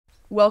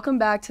Welcome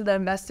back to the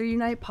Investor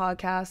Unite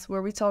podcast,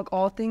 where we talk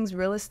all things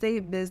real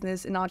estate,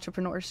 business, and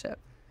entrepreneurship.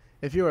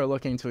 If you are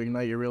looking to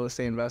ignite your real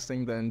estate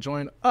investing, then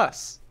join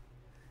us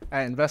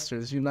at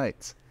Investors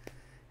Unite.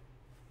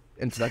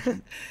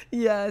 Introduction?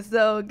 Yeah,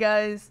 so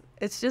guys,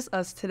 it's just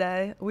us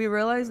today. We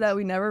realized that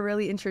we never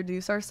really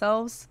introduce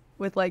ourselves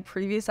with like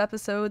previous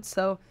episodes.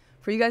 So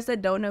for you guys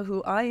that don't know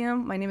who I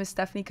am, my name is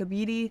Stefanie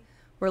Kabidi.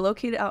 We're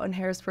located out in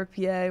Harrisburg,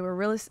 PA.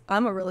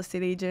 I'm a real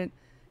estate agent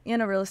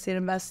and a real estate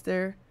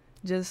investor.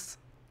 Just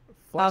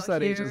Flash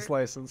that agent's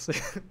license.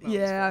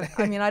 Yeah,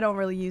 I mean, I don't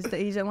really use the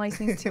agent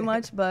license too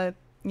much, but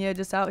yeah,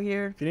 just out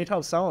here. If you need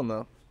help selling,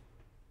 though.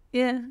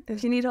 Yeah,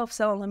 if you need help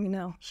selling, let me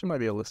know. She might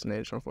be a listing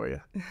agent for you.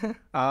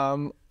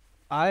 I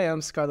am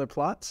Skyler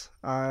Plot.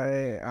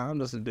 I'm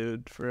just a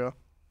dude, for real.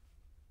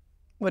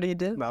 What do you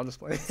do? No, I'm just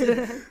playing.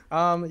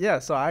 Yeah,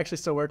 so I actually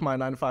still work my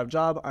 9-to-5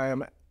 job. I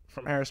am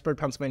from Harrisburg,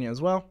 Pennsylvania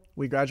as well.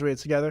 We graduated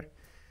together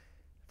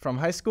from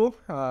high school,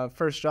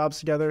 first jobs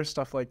together,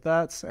 stuff like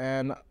that,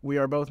 and we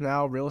are both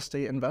now real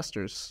estate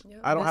investors. Yep,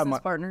 I don't have my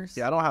partners.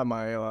 Yeah, I don't have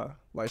my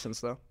license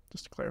though,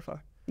 just to clarify.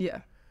 Yeah.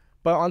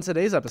 But on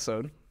today's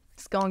episode,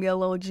 it's gonna get a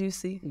little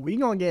juicy. We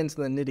gonna get into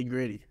the nitty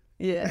gritty.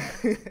 Yeah.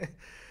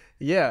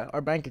 Yeah,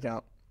 our bank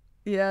account.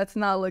 Yeah, it's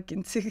not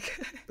looking too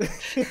good.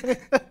 It's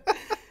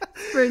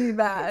pretty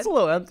bad. It's a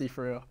little empty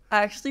for real.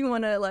 I actually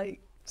wanna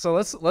So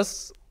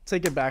let's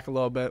take it back a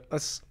little bit.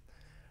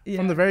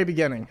 From the very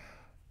beginning.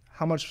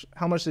 How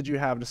much did you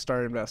have to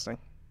start investing?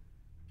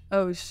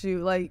 Oh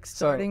shoot,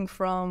 starting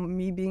from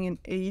me being an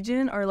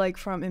agent or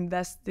from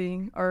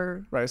investing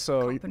or right,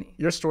 so company?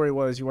 Your story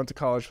was you went to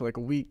college for a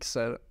week,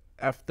 said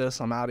F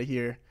this, I'm out of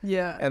here.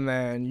 Yeah. And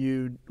then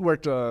you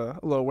worked a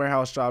little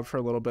warehouse job for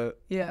a little bit,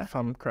 yeah, if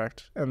I'm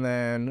correct. And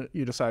then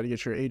you decided to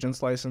get your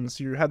agent's license.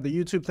 You had the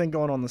YouTube thing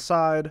going on the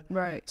side.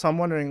 Right. So I'm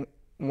wondering,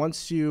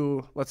 once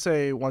you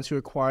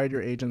acquired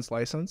your agent's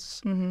license,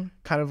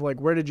 kind of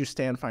where did you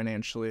stand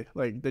financially?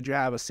 Did you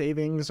have a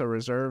savings or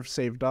reserve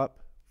saved up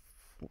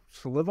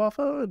to live off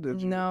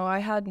of? No, I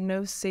had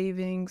no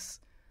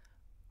savings.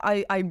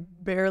 I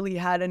barely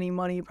had any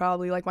money,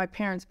 probably. My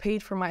parents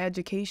paid for my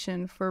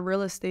education for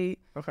real estate.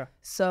 Okay.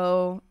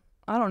 So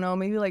I don't know,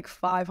 maybe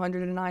 $500 to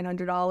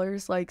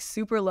 $900,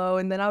 super low.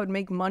 And then I would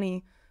make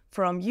money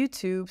from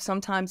YouTube.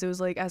 Sometimes it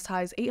was as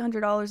high as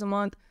 $800 a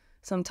month.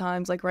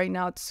 Sometimes right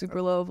now it's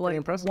super low of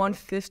 $150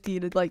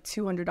 to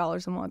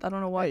 $200 a month. I don't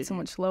know why it's so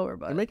much lower,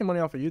 but you're making money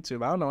off of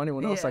YouTube. I don't know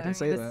anyone else that can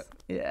say that.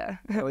 Yeah.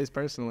 At least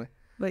personally.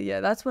 But yeah,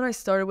 that's what I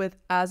started with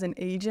as an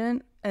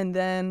agent, and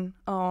then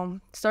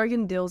started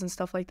getting deals and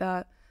stuff like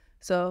that.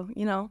 So,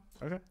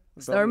 okay.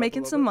 Started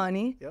making some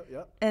money.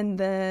 Yep. And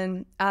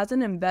then as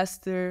an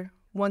investor,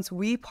 once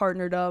we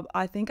partnered up,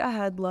 I think I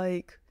had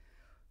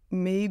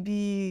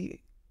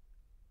maybe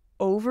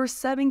over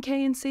 $7K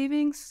in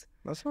savings.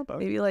 That's not bad.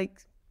 Maybe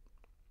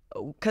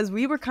because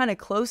we were kind of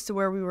close to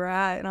where we were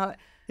at, and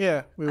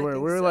we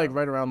were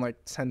right around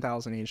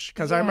 10,000 each.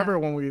 Because I remember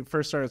when we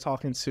first started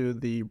talking to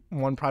the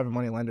one private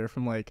money lender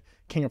from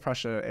King of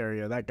Prussia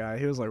area, that guy,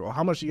 he was like, well,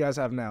 how much do you guys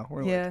have now?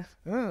 We're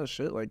oh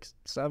shit,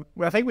 7.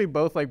 I think we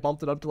both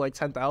bumped it up to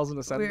 10,000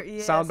 to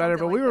sound better,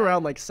 but we were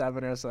around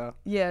 7 or so.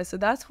 Yeah, so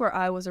that's where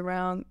I was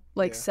around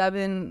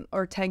 7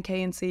 or 10K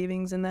in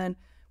savings, and then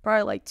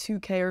probably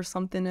 2K or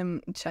something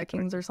in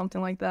checkings or something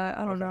like that.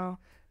 I don't know.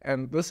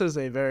 And this is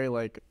a very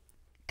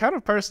kind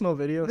of personal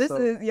video. This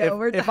is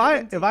if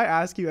I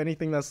ask you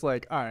anything that's all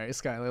right,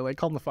 Skyler,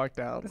 calm the fuck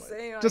down.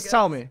 Just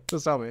tell me.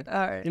 All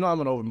right. I'm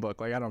an open book.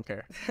 I don't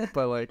care.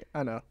 But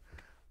I know.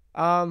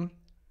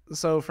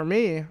 So for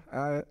me,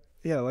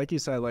 like you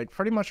said,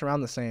 pretty much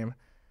around the same.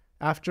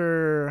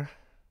 After,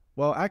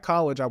 at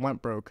college I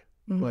went broke,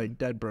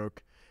 dead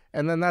broke,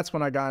 and then that's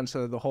when I got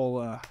into the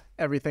whole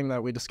everything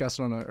that we discussed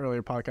on an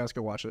earlier podcast.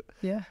 Go watch it.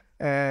 Yeah.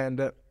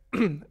 And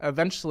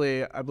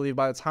eventually, I believe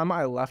by the time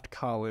I left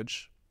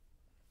college,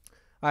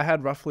 I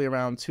had roughly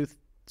around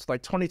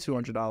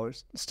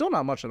 $2,200. Still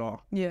not much at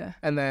all. Yeah.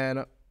 And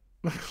then,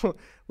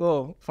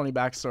 little funny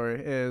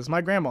backstory is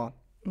my grandma,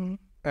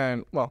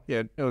 and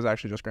it was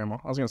actually just grandma.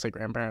 I was gonna say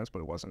grandparents,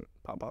 but it wasn't.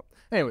 Pop.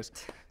 Anyways,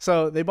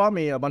 so they bought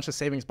me a bunch of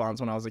savings bonds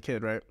when I was a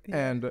kid, right?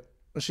 Yeah. And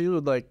she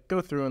would go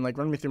through and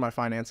run me through my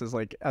finances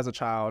as a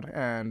child,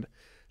 and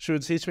she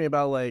would teach me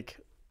about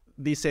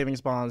these savings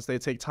bonds. They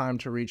take time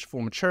to reach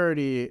full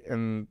maturity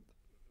and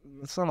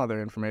some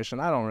other information.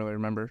 I don't really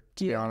remember,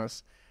 to be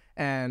honest.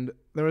 And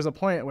there was a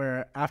point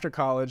where after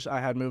college, I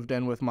had moved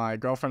in with my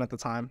girlfriend at the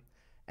time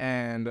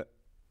and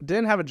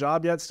didn't have a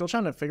job yet, still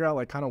trying to figure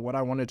out kind of what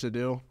I wanted to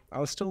do. I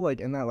was still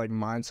in that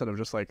mindset of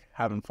just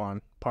having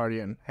fun,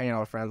 partying, hanging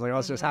out with friends. I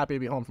was just happy to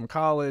be home from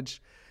college.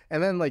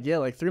 And then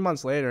 3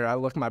 months later, I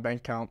look at my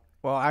bank account.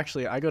 Well,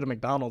 actually, I go to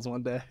McDonald's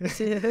one day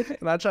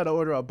and I try to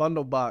order a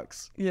bundle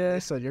box. Yeah. They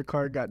said your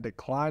card got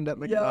declined at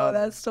McDonald's.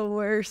 Yo, that's the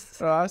worst.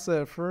 So I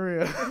said, for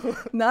real?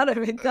 Not at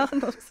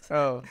McDonald's.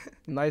 Oh,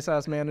 nice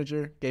ass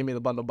manager gave me the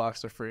bundle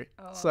box for free.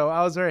 Oh. So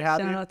I was very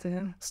happy. Shout out to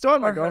him. Still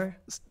had my girlfriend.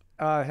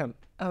 Him.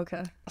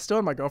 Okay. Still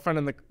had my girlfriend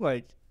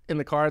in in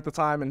the car at the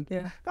time, and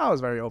Yeah. I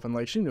was very open.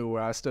 Like, she knew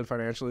where I stood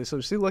financially.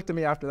 So she looked at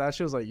me after that.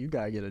 She was like, you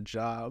got to get a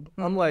job.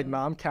 I'm like,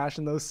 nah, I'm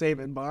cashing those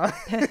saving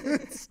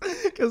bonds.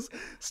 Because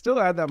still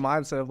I had that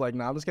mindset of like,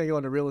 nah, I'm just going to go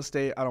into real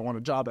estate. I don't want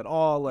a job at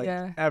all, like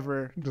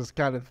ever. Just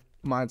kind of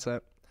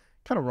mindset.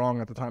 Kind of wrong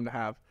at the time to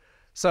have.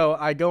 So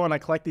I go and I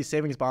collect these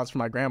savings bonds for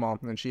my grandma,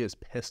 and she is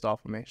pissed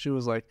off with me. She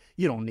was like,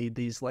 you don't need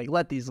these, like,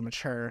 let these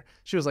mature.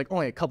 She was like,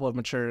 only a couple have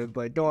matured,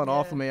 like, going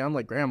off of me. I'm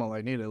like, grandma,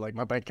 I need it. Like,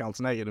 my bank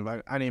account's negative.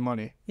 I need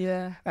money.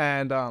 Yeah.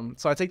 And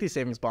so I take these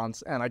savings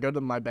bonds, and I go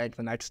to my bank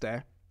the next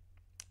day,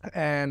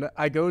 and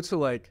I go to,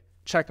 like,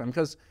 check them,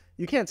 because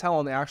you can't tell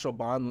on the actual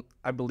bond,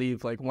 I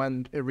believe, like,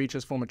 when it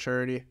reaches full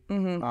maturity.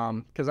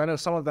 Because I know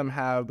some of them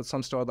have, but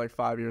some still had, like,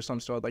 5 years,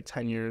 some still had, like,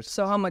 10 years.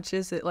 So how much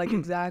is it, like,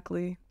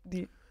 exactly?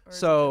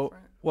 So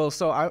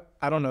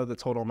I don't know the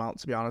total amount,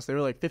 to be honest. They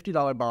were like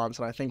 $50 bonds,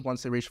 and I think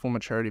once they reached full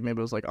maturity, maybe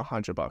it was like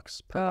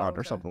 $100 per bond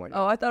or something like that.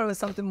 Oh, I thought it was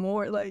something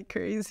more like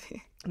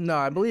crazy. No,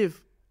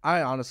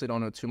 I honestly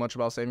don't know too much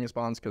about savings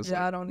bonds, because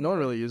no one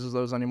really uses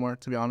those anymore,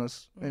 to be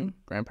honest. Maybe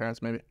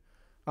grandparents, maybe.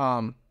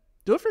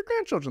 Do it for your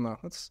grandchildren though.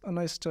 That's a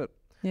nice tip.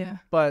 Yeah.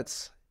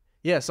 But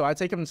yeah, so I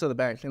take them to the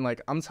bank, and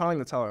like, I'm telling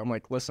the teller, I'm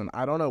like, listen,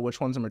 I don't know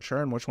which ones are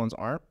mature and which ones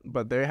aren't,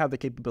 but they have the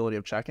capability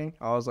of checking.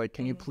 I was like,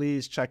 can you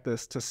please check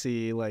this to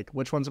see like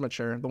which ones are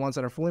mature? The ones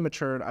that are fully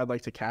matured, I'd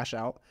like to cash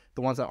out.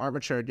 The ones that aren't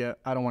matured yet,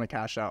 I don't want to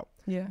cash out.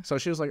 Yeah. So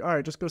she was like, all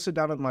right, just go sit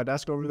down at my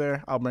desk over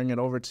there. I'll bring it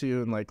over to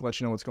you and like let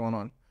you know what's going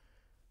on.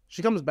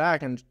 She comes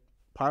back and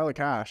pile of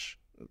cash.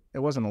 It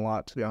wasn't a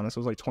lot, to be honest.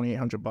 It was like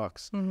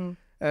 $2,800.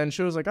 And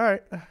she was like, all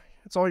right,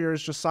 it's all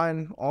yours. Just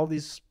sign all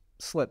these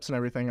slips and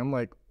everything. I'm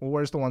like, well,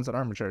 where's the ones that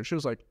aren't matured? She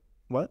was like,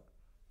 what?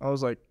 I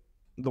was like,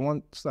 the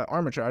ones that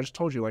are mature, I just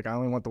told you, like, I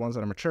only want the ones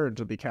that are matured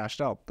to be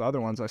cashed out. The other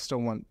ones I still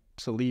want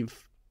to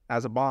leave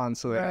as a bond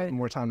so they have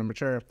more time to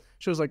mature.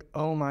 She was like,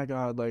 oh my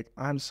God, like,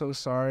 I'm so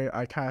sorry,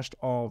 I cashed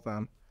all of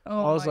them. I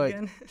was like,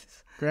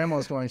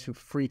 grandma's going to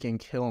freaking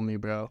kill me,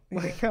 bro.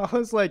 Like, I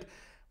was like,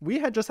 we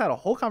had just had a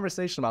whole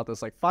conversation about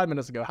this like 5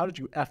 minutes ago. How did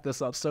you F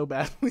this up so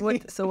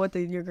badly? So what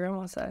did your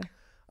grandma say?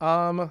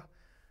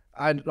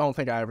 I don't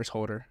think I ever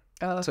told her.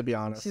 To be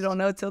honest, she don't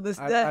know till this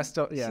day. I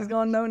still, yeah. She's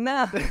gonna know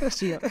now.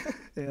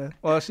 Yeah.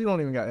 Well, she don't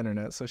even got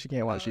internet, so she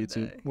can't watch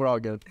YouTube. Dang. We're all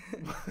good.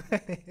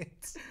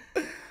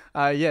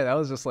 Yeah, that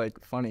was just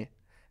like funny,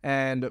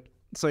 and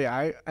so yeah,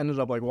 I ended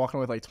up like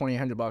walking with like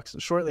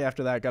 $2,800. Shortly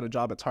after that, I got a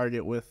job at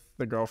Target with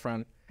the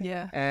girlfriend.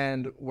 Yeah.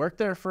 And worked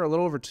there for a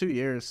little over 2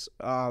 years.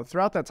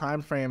 Throughout that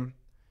time frame,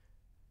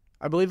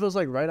 I believe it was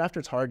like right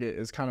after Target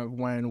is kind of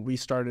when we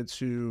started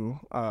to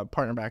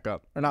partner back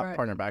up, or not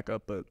partner back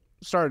up, but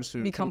started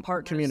to become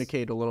partners,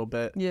 communicate a little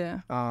bit. Yeah.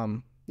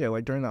 Yeah,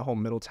 like during that whole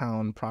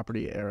Middletown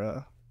property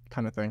era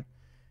kind of thing.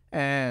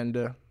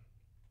 And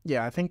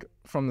yeah, I think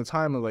from the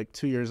time of like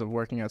 2 years of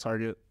working at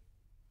Target,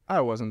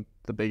 I wasn't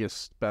the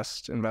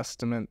best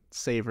investment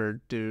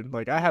saver dude.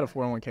 Like, I had a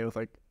 401k with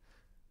like,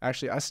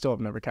 actually, I still have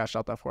never cashed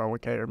out that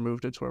 401k or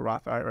moved it to a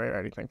Roth IRA or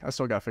anything. I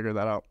still got to figure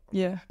that out.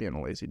 Yeah. Being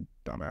a lazy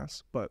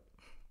dumbass. But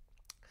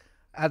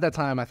at that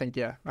time, I think,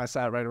 yeah, I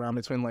sat right around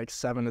between like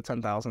 7 to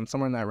 10,000,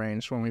 somewhere in that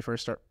range when we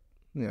first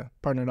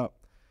partnered up.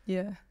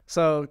 Yeah.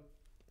 So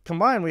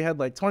combined, we had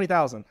like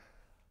 20,000.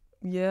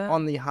 Yeah.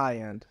 On the high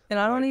end. And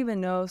I don't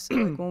even know, so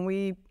like when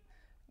we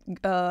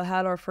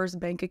had our first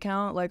bank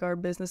account, like our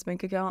business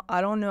bank account,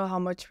 I don't know how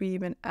much we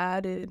even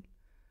added.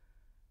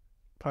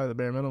 Probably the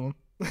bare minimum.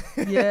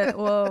 Yeah,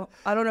 well,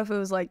 I don't know if it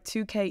was like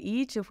 $2,000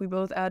 each, if we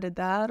both added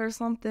that or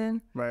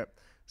something. Right.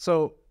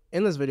 So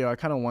in this video, I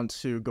kind of want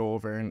to go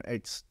over and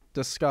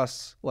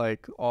discuss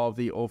like all of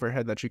the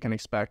overhead that you can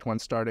expect when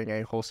starting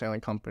a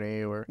wholesaling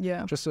company or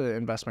just an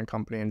investment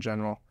company in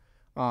general.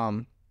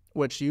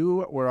 Which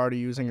you were already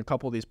using a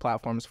couple of these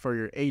platforms for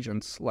your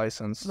agent's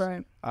license.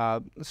 Right.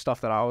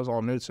 Stuff that I was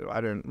all new to. I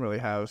didn't really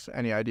have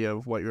any idea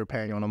of what you were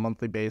paying on a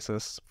monthly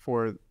basis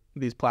for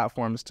these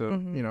platforms to,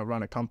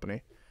 run a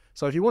company.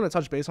 So if you want to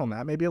touch base on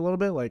that maybe a little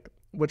bit, like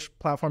which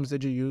platforms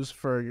did you use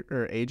for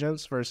your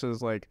agents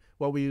versus like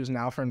what we use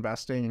now for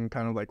investing and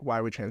kind of like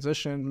why we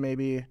transitioned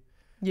maybe.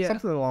 Yeah.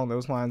 Something along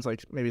those lines,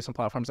 like maybe some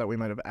platforms that we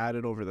might have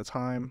added over the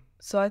time.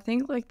 So I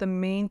think like the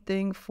main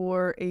thing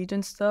for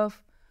agent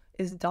stuff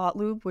is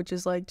Dotloop, which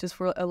is like just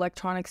for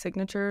electronic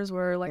signatures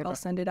where like I'll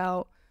send it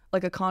out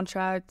like a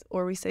contract,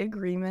 or we say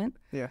agreement.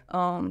 Yeah.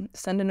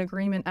 Send an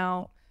agreement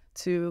out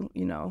to,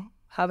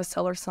 have a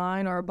seller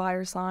sign or a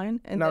buyer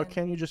sign. And now,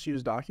 can you just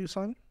use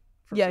DocuSign?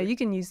 Yeah, you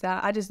can use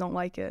that. I just don't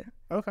like it.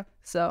 Okay.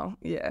 So,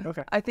 yeah.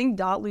 Okay. I think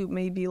Dotloop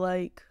may be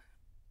like,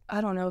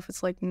 I don't know if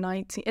it's like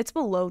it's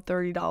below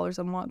 $30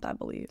 a month, I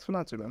believe. So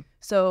not too bad.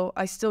 So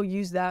I still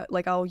use that.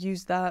 Like I'll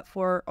use that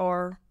for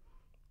our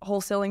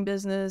wholesaling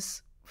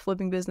business,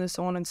 flipping business,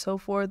 so on and so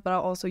forth. But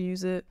I'll also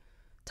use it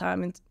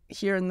time and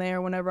here and there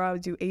whenever I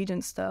would do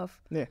agent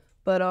stuff. Yeah.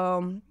 But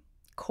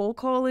cold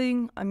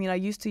calling, I mean, I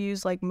used to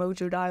use like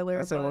Mojo Dialer.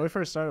 That's when we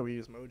first started, we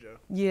used Mojo.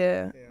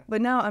 Yeah.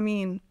 But now, I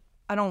mean,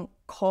 I don't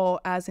call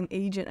as an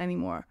agent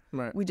anymore.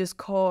 Right. We just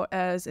call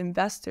as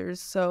investors.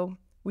 So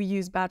we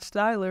use Batch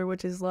Dialer,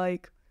 which is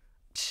like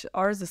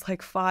ours is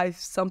like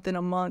 500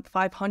 a month.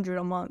 500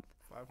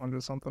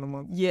 something a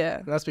month. Yeah.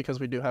 And that's because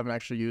we do have an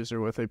extra user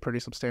with a pretty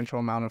substantial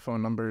amount of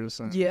phone numbers.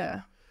 And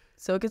Yeah.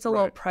 So it gets a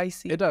little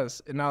pricey. It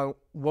does. And now,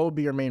 what would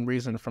be your main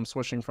reason from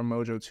switching from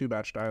Mojo to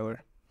Batch Dialer?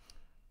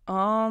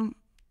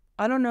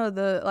 I don't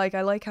know.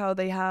 I like how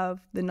they have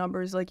the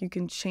numbers. Like, you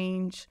can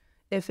change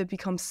if it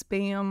becomes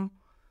spam.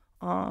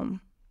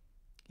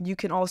 You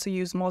can also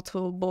use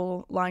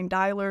multiple line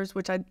dialers,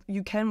 which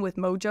you can with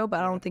Mojo, but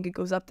I don't think it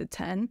goes up to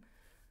 10.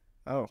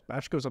 Oh,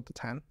 Batch goes up to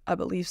 10? I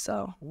believe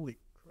so. Holy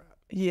crap.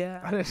 Yeah.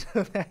 I didn't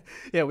know that.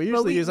 Yeah, we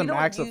usually use a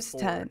max of 4.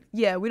 10.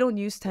 Yeah, we don't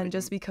use 10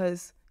 just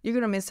because you're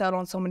going to miss out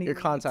on so many Your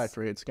leads. contact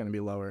rate's going to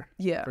be lower.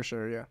 Yeah. For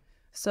sure, yeah.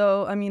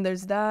 So, I mean,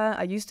 there's that.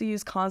 I used to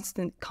use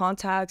Constant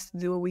Contacts to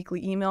do a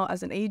weekly email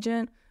as an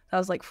agent. That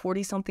was like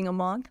 40-something a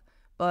month,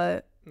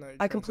 but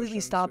I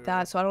completely stopped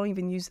that, so I don't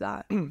even use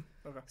that.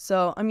 Okay.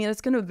 So, I mean,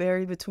 it's going to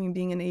vary between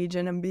being an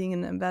agent and being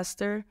an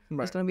investor. Right.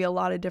 There's going to be a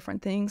lot of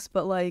different things,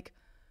 but like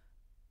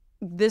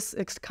this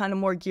is kind of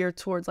more geared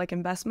towards like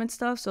investment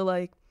stuff. So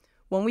like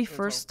when we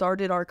first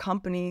started our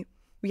company,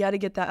 we had to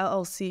get that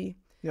LLC.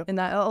 Yep. And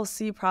that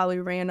LLC probably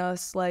ran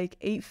us like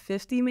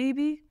 $850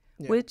 maybe,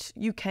 which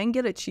you can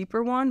get a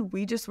cheaper one.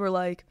 We just were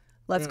like,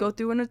 let's go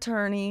through an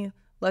attorney.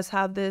 Let's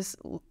have this,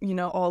 all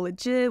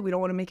legit. We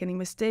don't want to make any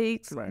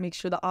mistakes. Right. Make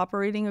sure the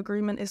operating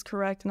agreement is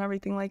correct and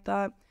everything like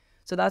that.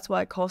 So that's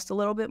why it cost a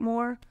little bit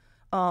more.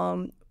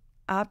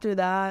 After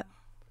that,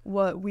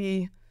 what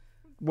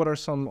are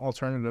some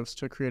alternatives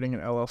to creating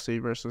an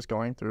LLC versus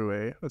going through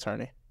a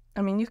attorney?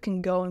 I mean, you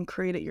can go and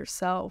create it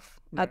yourself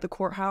at the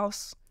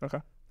courthouse. Okay.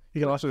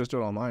 You can also just do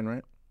it online,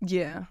 right?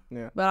 Yeah.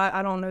 Yeah. But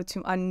I don't know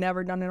I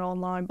never done it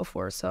online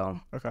before, so.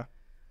 Okay.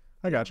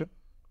 I got you.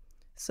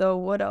 So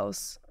what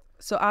else?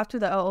 So after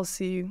the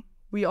LLC,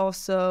 we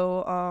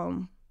also,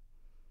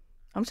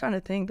 I'm trying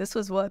to think. This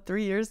was what, 2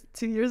 years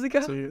ago?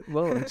 A little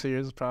over 2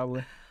 years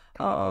probably.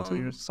 2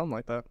 years, something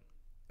like that.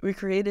 We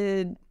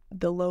created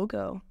the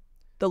logo.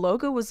 The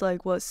logo was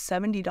like, what,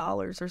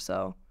 $70 or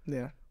so.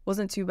 Yeah.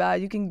 Wasn't too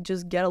bad. You can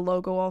just get a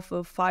logo off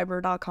of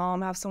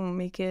Fiverr.com, have someone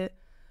make it.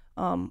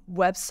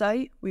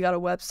 Website. We got a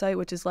website,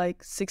 which is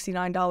like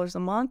 $69 a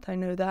month. I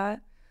know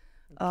that.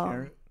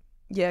 Carrot?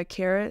 Yeah,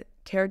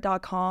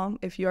 carrot.com.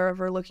 If you're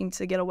ever looking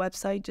to get a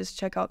website, just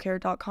check out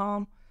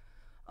carrot.com.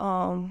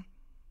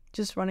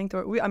 Just running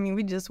through it.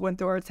 We just went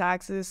through our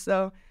taxes,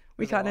 so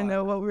we kind of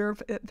know what we were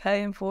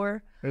paying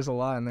for. There's a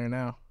lot in there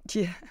now.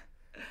 Yeah.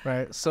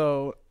 Right.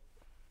 So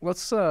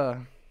let's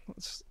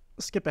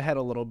skip ahead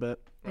a little bit.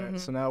 Right. Mm-hmm.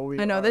 So now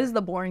I know this is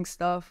the boring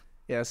stuff.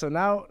 Yeah. So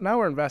now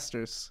we're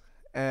investors,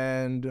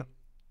 and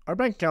our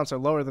bank accounts are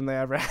lower than they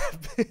ever have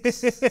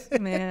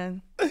been.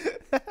 Man.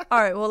 All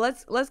right. Well,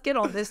 let's get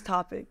on this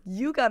topic.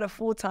 You got a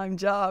full-time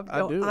job.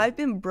 I do. I've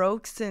been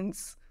broke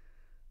since,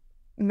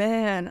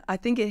 I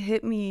think it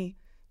hit me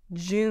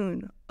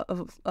June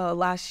of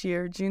last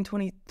year, June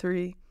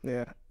 23.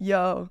 Yeah.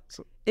 Yo,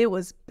 it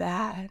was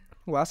bad.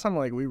 Last time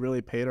we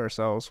really paid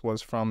ourselves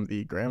was from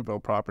the Granville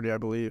property, I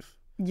believe.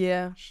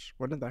 Yeah.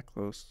 When did that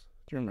close?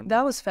 Do you remember?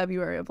 That was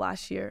February of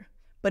last year.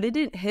 But it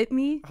didn't hit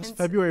me. That was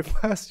February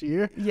of last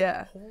year?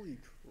 Yeah. Holy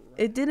crap.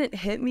 It didn't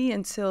hit me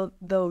until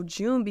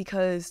June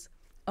because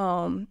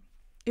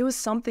it was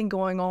something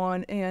going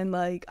on, and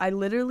I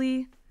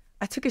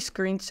took a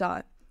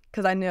screenshot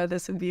because I know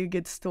this would be a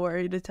good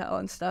story to tell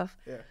and stuff.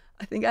 Yeah.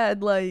 I think I had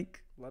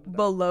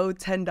below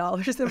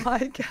 $10 in my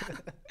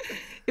account.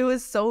 It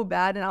was so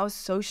bad, and I was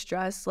so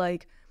stressed.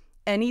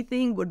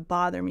 Anything would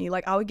bother me.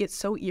 I would get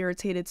so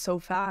irritated so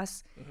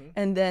fast. Mm-hmm.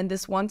 And then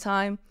this one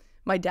time,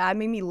 my dad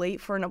made me late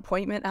for an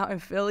appointment out in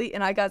Philly,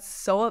 and I got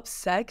so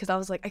upset because I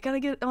was like, I gotta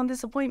get on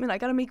this appointment. I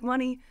gotta make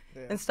money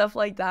and stuff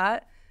like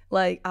that.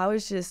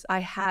 I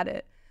had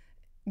it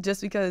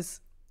just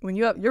because when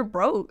you're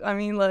broke. I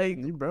mean,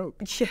 you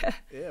broke. Yeah.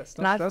 Yeah.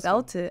 And I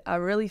felt it. I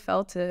really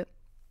felt it.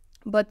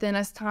 But then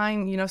as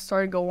time,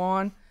 started to go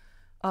on,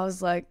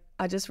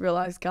 I just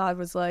realized God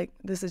was like,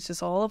 this is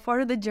just all a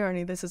part of the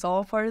journey. This is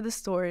all a part of the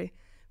story,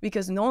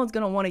 because no one's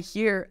going to want to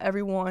hear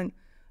everyone,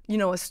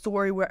 a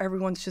story where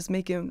everyone's just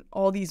making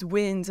all these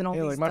wins and all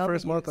these my W's.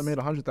 First month I made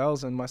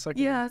 $100,000. My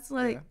second. Yeah, it's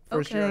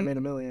first year I made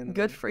 $1 million. million.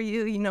 Good for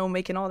you,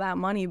 making all that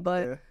money.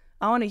 But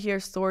I want to hear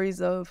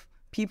stories of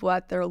people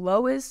at their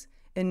lowest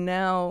and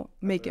now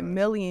making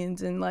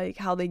millions, and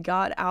how they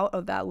got out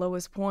of that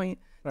lowest point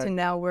to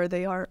now where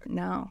they are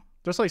now.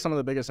 Just some of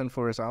the biggest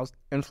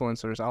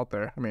influencers out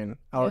there. I mean,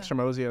 Alex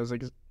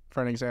Hormozi,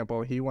 for an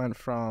example, he went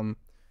from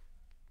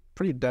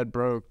pretty dead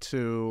broke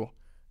to,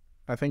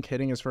 I think,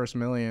 hitting his first $1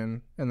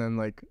 million, and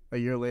then a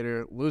year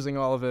later losing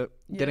all of it,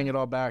 getting it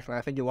all back. And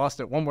I think he lost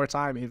it one more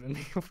time even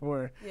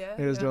before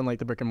he was doing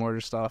the brick and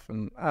mortar stuff.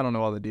 And I don't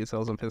know all the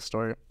details of his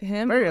story.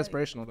 Very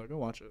inspirational though. Go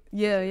watch it.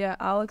 Yeah.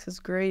 Alex is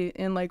great.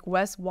 And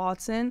Wes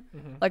Watson,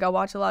 I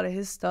watch a lot of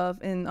his stuff,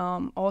 and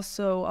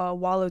also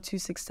Wallow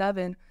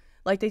 267.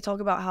 They talk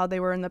about how they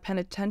were in the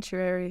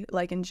penitentiary,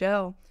 in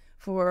jail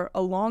for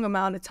a long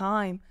amount of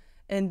time.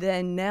 And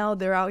then now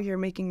they're out here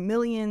making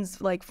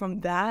millions, like, from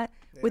that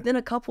within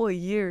a couple of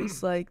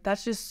years. Like,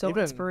 that's just so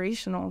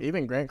inspirational.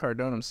 Even Grant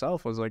Cardone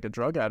himself was like a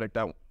drug addict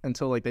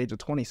until like the age of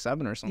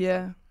 27 or something.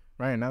 Yeah.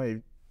 Right, now he's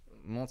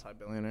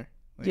multi-billionaire.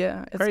 Like,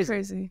 yeah, it's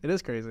crazy. It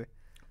is crazy.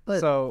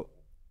 But so,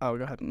 go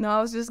ahead. No,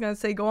 I was just going to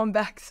say, going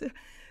back to,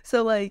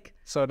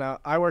 so now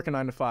I work a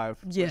 9 to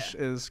 5, which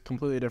is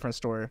completely different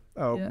story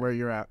where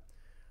you're at.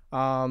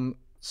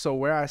 So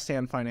where I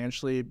stand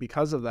financially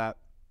because of that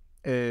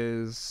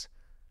is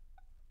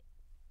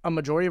a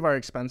majority of our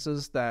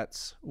expenses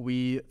that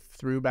we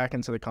threw back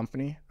into the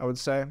company, I would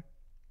say,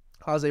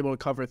 I was able to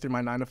cover through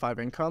my 9 to 5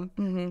 income,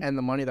 and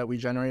the money that we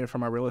generated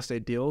from our real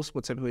estate deals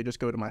would typically just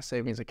go to my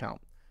savings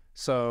account.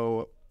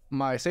 So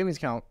my savings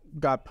account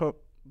got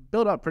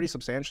built up pretty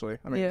substantially.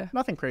 I mean,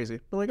 nothing crazy,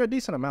 but like a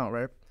decent amount,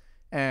 right?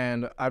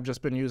 And I've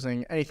just been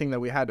using anything that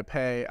we had to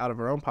pay out of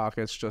our own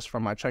pockets just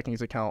from my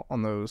checkings account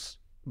on those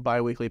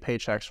bi-weekly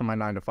paychecks from my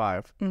 9 to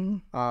 5.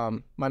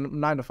 My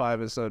 9 to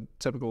 5 is a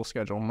typical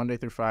schedule, Monday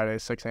through Friday,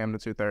 6 a.m.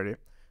 to 2:30.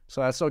 So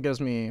that still gives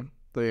me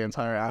the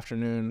entire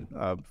afternoon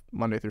of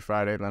Monday through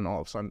Friday, then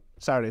all of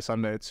Saturday,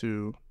 Sunday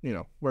to,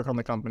 work on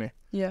the company.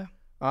 Yeah.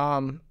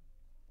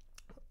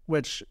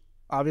 Which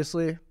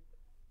obviously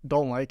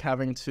don't like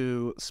having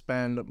to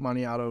spend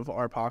money out of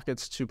our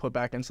pockets to put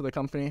back into the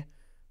company.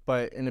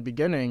 But in the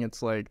beginning,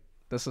 it's like,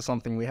 this is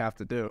something we have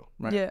to do,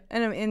 right? Yeah,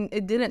 and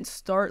it didn't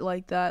start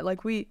like that.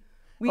 Like it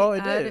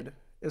did.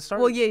 It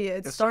started. Well,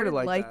 it started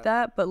like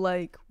that, but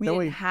like we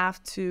didn't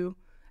have to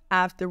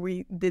after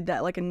we did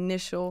that like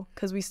initial,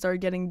 because we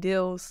started getting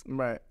deals.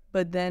 Right.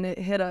 But then it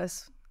hit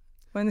us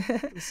when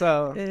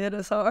so it hit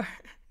us hard.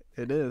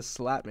 It is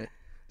slap me.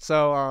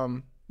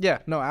 So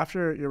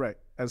after, you're right.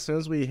 As soon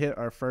as we hit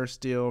our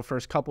first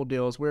couple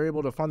deals, we were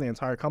able to fund the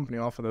entire company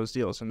off of those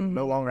deals and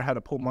no longer had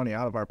to pull money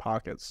out of our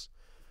pockets.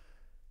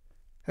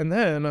 And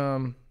then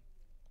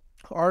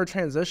our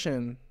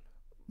transition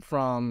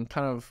from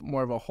kind of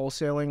more of a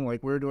wholesaling,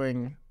 like we're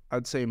doing,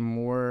 I'd say,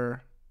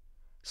 more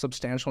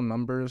substantial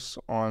numbers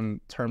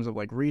on terms of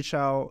like reach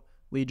out,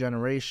 lead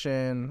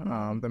generation.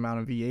 The amount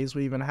of VAs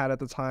we even had at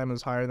the time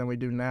is higher than we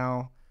do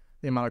now.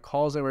 The amount of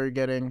calls that we were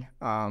getting.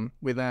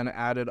 We then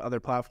added other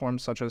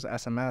platforms such as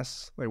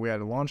SMS. Like we had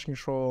launch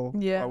control.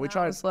 Yeah,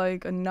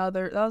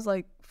 that was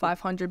like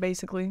 500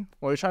 basically.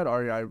 Well, we tried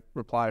REI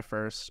reply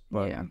first,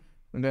 but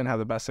we didn't have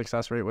the best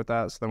success rate with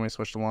that. So then we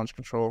switched to launch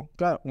control.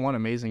 Got one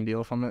amazing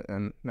deal from it,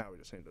 and now we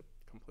just need to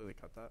completely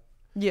cut that.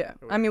 Yeah,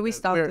 I mean, we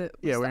stopped it.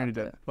 We already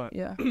did, but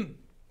yeah,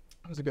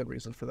 there's a good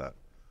reason for that.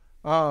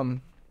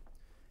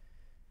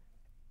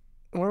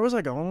 Where was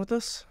I going with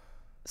this?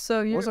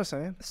 So what was I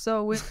saying?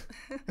 So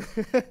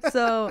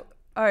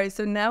all right.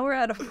 So now we're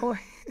at a point.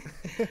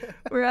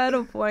 We're at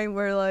a point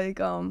where like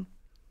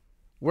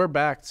we're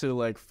back to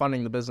like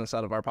funding the business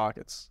out of our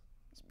pockets.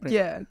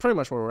 Pretty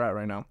much where we're at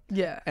right now.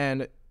 Yeah.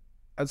 And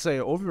I'd say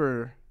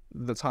over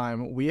the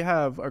time we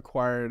have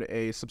acquired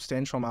a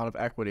substantial amount of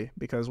equity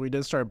because we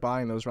did start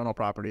buying those rental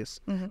properties.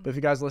 But if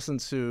you guys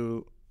listened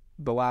to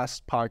the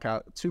last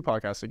podcast, 2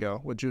 podcasts ago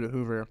with Judah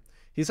Hoover,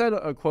 he said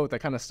a quote that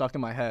kind of stuck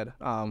in my head,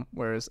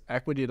 whereas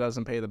equity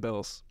doesn't pay the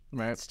bills,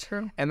 right? That's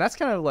true. And that's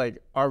kind of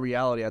like our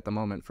reality at the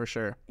moment, for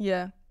sure.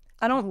 Yeah.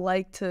 I don't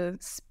like to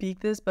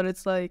speak this, but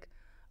it's like,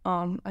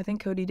 I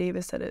think Cody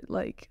Davis said it,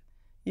 like,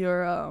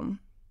 you're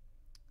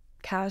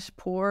cash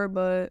poor,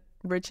 but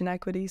rich in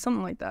equity,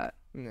 something like that.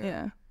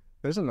 Yeah.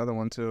 There's another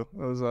one, too.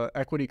 It was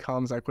equity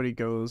comes, equity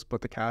goes,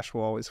 but the cash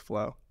will always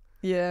flow.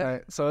 Yeah.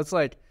 Right? So it's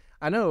like,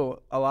 I know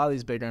a lot of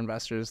these bigger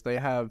investors, they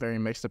have very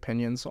mixed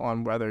opinions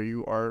on whether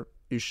you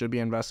should be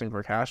investing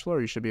for cash flow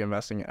or you should be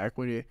investing in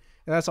equity.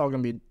 And that's all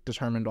going to be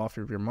determined off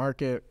of your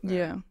market.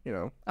 Yeah.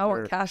 And, I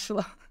want cash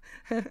flow.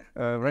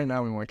 Right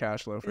now we want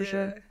cash flow for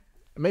sure.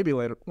 Maybe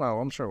later. Well,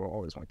 I'm sure we'll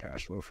always want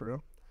cash flow for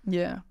real.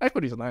 Yeah.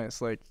 Equity's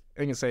nice. Like,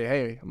 you can say,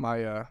 hey,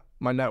 my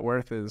net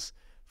worth is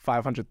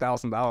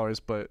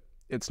 $500,000, but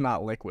it's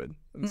not liquid.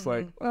 It's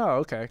like, oh,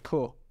 okay,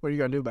 cool. What are you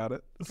going to do about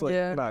it? It's like,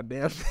 not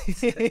damn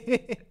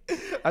thing.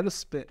 I just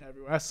spit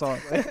everywhere. I saw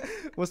it. Like,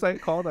 what's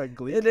that called? Like,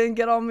 gleek? It didn't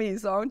get on me,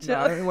 so I'm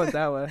chilling. No, it went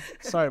that way.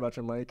 Sorry about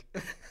your mic.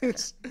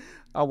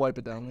 I'll wipe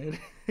it down later.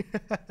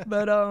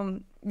 But,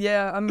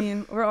 I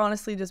mean, we're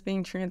honestly just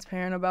being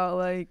transparent about,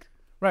 like...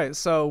 Right,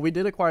 so we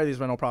did acquire these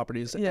rental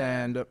properties,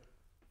 and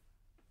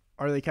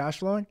are they cash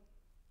flowing?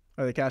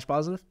 Are they cash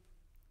positive?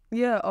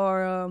 Yeah,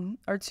 our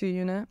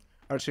 2-unit.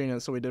 Our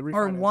 2-unit, so we did refinance.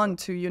 Or 1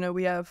 2-unit.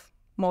 We have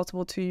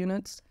multiple 2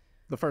 units.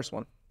 The first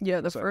one. Yeah,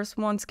 the first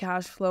one's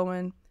cash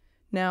flowing.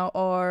 Now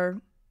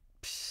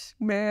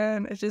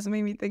man, it just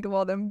made me think of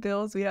all them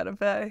bills we had to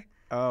pay.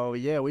 Oh,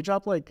 yeah, we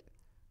dropped like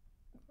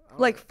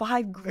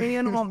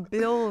 $5,000 on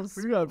bills.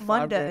 We got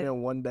 $5,000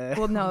 in one day.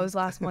 Well, no, it was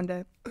last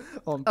Monday.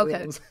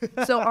 Okay.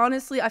 So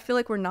honestly, I feel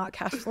like we're not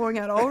cash flowing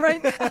at all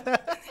right now.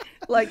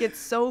 Like, it's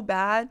so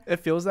bad.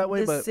 It feels that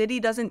way, but the city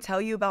doesn't tell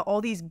you about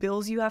all these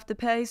bills you have to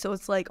pay, so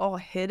it's like all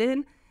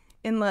hidden,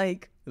 and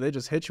like they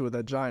just hit you with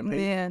that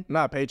giant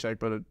not a paycheck,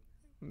 but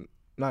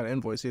not an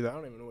invoice either. I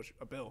don't even know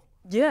a bill.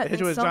 Yeah, they hit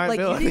you with a giant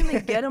bill. You didn't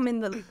even get them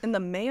in the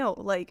mail.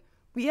 Like,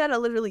 we had to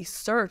literally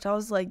search. I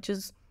was like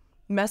just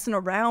messing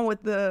around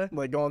with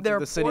like going through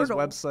the city's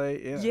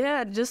website.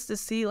 Yeah, just to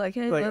see like,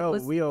 hey, like,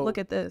 let's look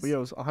at this. We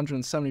owe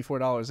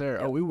 $174 there.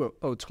 Yeah. Oh, we owe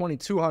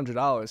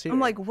 $2,200 here. I'm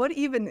like, what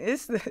even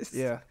is this?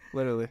 Yeah,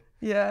 literally.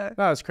 Yeah.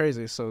 No, it's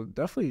crazy. So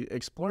definitely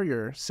explore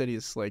your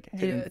city's like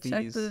hidden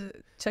fees.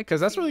 Check because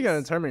that's really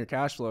gonna determine your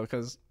cash flow.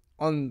 Because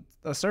on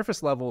a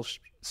surface level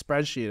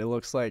spreadsheet, it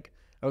looks like,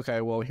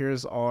 okay, well,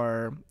 here's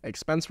our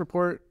expense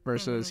report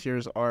versus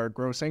here's our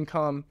gross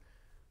income.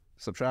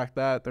 Subtract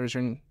that. There's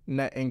your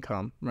net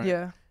income, right?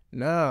 Yeah.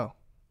 No,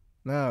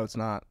 it's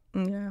not.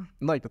 Yeah.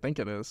 I'd like to think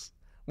it is.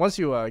 Once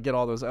you get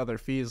all those other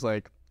fees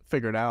like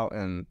figured out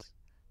and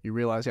you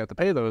realize you have to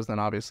pay those, then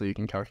obviously you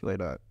can calculate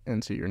that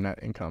into your net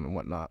income and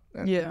whatnot.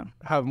 And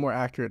have more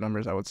accurate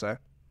numbers, I would say.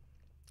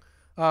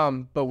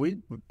 But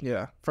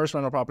first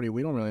rental property,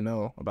 we don't really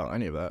know about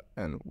any of that,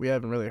 and we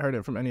haven't really heard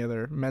it from any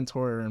other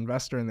mentor or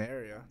investor in the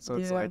area. So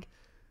it's like,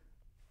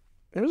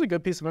 it was a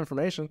good piece of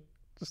information.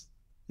 Just,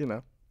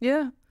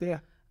 Yeah. Yeah.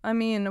 I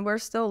mean, we're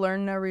still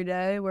learning every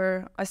day.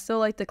 I still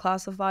like to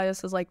classify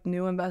us as like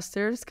new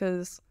investors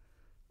because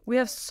we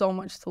have so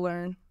much to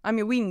learn. I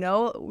mean,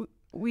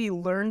 we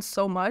learn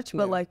so much,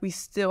 but like we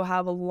still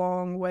have a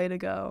long way to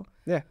go.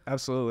 Yeah,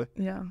 absolutely.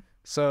 Yeah.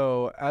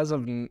 So as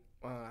of, I don't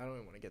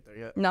even want to get there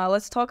yet. Nah,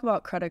 let's talk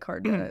about credit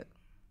card debt.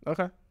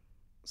 Okay.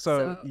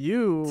 So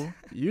you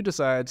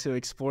decided to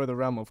explore the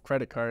realm of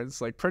credit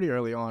cards like pretty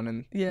early on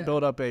and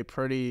build up a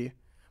pretty,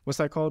 what's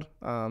that called?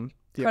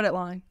 Credit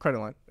line. Credit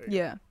line.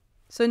 Yeah.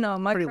 So no,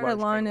 my credit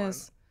line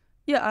is,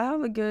 I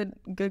have a good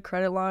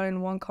credit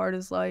line. One card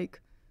is like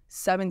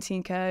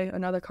 $17K,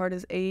 another card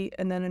is $8,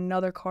 and then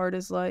another card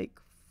is like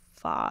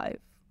 $5. I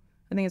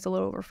think it's a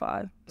little over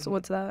 $5. So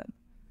what's that?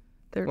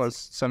 Well, it's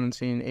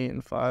 17, 8,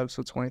 and 5,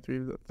 so 23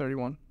 to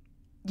 31.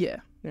 Yeah,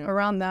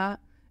 around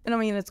that. And I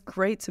mean, it's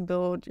great to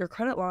build your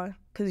credit line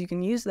because you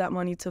can use that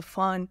money to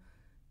fund,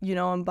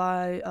 and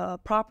buy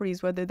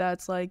properties, whether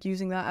that's like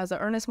using that as an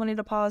earnest money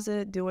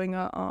deposit, doing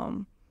a,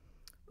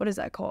 what is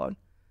that called?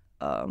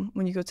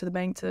 When you go to the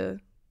bank to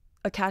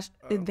a cash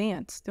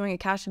advance, doing a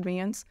cash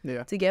advance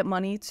to get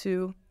money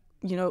to,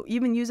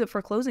 even use it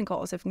for closing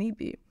calls if need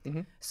be.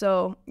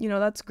 So,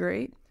 that's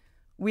great.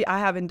 I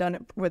haven't done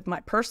it with my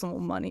personal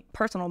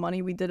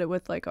money. We did it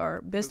with like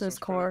our business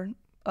card,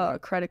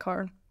 credit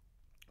card.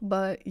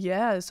 But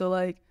yeah, so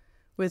like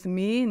with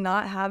me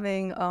not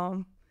having,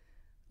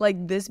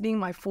 like this being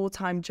my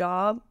full-time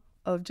job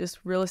of just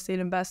real estate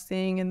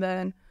investing and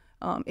then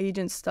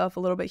agent stuff a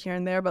little bit here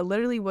and there, but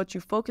literally what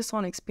you focus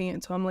on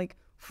expands. So I'm like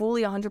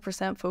fully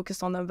 100%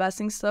 focused on the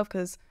investing stuff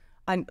because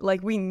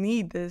we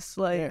need this.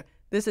 Like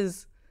this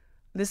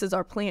is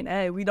our plan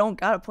A. We don't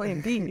got a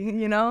plan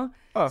B,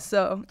 Oh,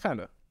 so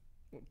kind of.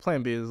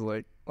 Plan B is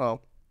like,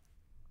 well,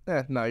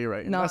 no, you're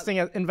right. No.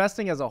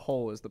 Investing as a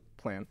whole is the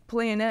plan.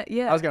 Plan A,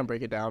 yeah. I was gonna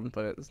break it down,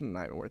 but it's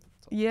not even worth it.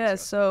 Yeah,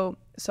 so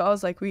I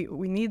was like, we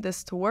need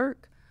this to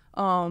work.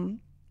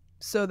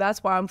 So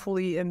that's why I'm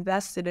fully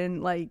invested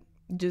in like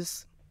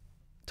just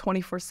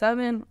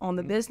 24/7 on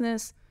the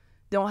business.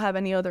 Don't have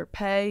any other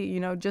pay,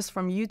 just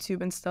from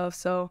YouTube and stuff.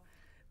 So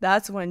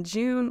that's when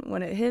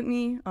it hit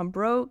me, I'm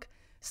broke.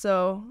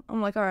 So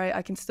I'm like, all right,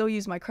 I can still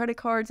use my credit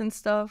cards and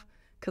stuff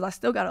because I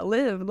still gotta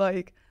live.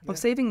 Like I'm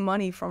saving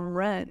money from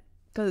rent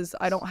because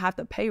I don't have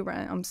to pay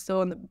rent. I'm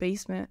still in the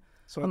basement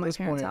of my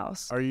parents'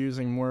 house. Are you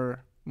using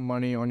more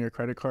money on your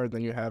credit card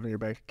than you have in your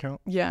bank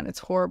account? Yeah, and it's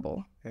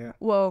horrible. Yeah.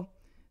 Well,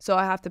 so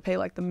I have to pay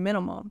like the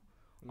minimum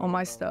on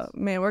my stuff.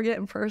 Man, we're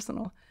getting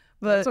personal.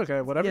 But it's okay.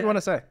 Whatever you want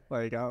to say.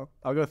 Like I'll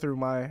go through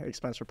my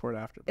expense report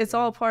after. It's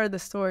all part of the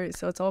story,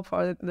 so it's all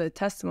part of the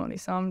testimony.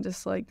 So I'm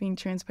just like being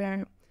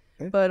transparent.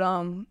 Yeah. But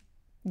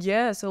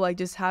so like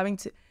just having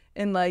to,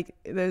 and like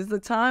there's the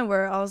time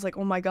where I was like,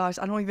 oh my gosh,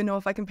 I don't even know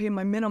if I can pay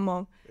my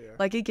minimum. Yeah.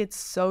 Like it gets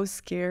so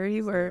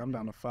scary where I'm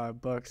down to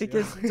 $5. It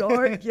gets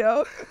dark,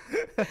 yo.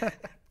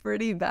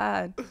 Pretty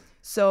bad.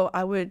 So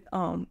I would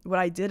what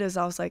I did is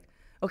I was like,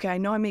 okay, I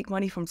know I make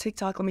money from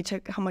TikTok. Let me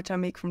check how much I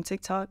make from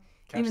TikTok.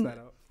 Cash that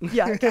out.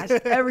 Yeah, I cashed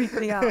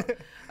everything out.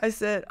 I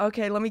said,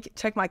 okay, let me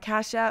check my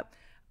Cash App.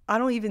 I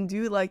don't even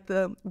do like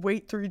the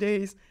wait 3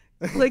 days.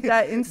 Like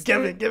that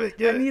instant. Give it.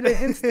 I need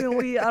it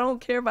instantly. I don't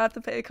care if I have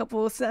to pay a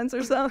couple of cents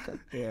or something.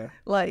 Yeah.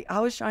 Like I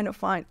was trying to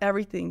find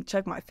everything.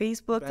 Check my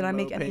Facebook. Did I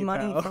make any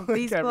money from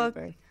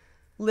Facebook?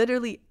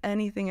 Literally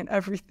anything and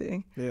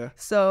everything. Yeah.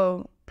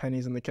 So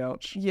pennies in the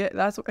couch. Yeah,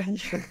 that's what.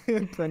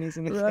 Pennies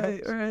in the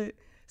couch. Right.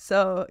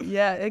 So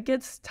yeah, it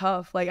gets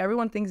tough. Like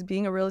everyone thinks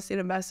being a real estate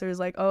investor is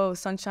like, oh,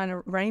 sunshine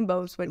and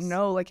rainbows, but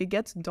no, like it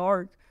gets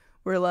dark.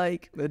 Where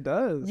like it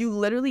does. You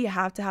literally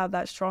have to have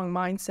that strong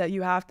mindset.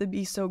 You have to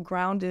be so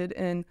grounded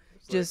and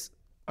just.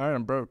 Like, all right,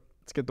 I'm broke.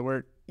 Let's get to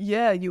work.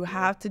 Yeah, you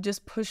have to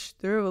just push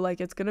through.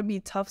 Like it's gonna be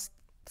tough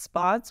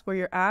spots where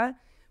you're at,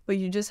 but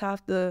you just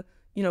have to,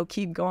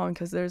 keep going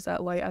because there's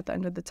that light at the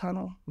end of the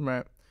tunnel.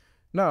 Right.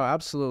 No,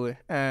 absolutely.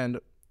 And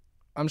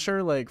I'm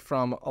sure like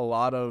from a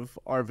lot of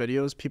our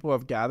videos, people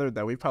have gathered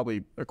that we've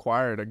probably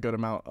acquired a good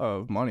amount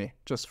of money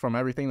just from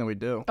everything that we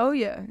do. Oh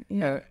yeah.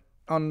 And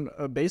on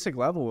a basic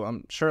level,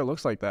 I'm sure it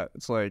looks like that.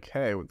 It's like,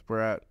 hey, we're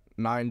at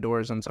 9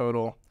 doors in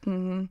total,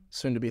 soon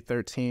to be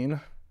 13.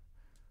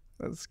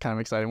 That's kind of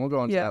exciting. We'll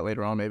go into that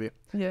later on, maybe.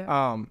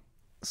 Yeah.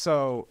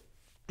 So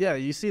yeah,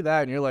 you see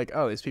that and you're like,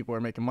 oh, these people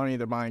are making money.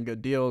 They're buying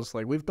good deals.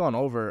 Like, we've gone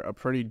over a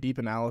pretty deep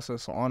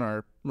analysis on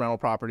our rental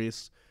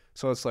properties.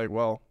 So it's like,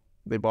 well,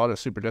 they bought it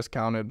super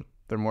discounted.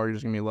 Their mortgage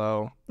is going to be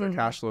low. Their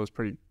cash flow is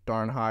pretty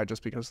darn high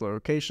just because of the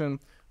location.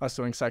 Us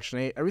doing Section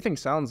 8. Everything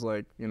sounds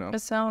like, you know.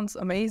 It sounds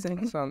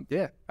amazing.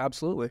 Yeah,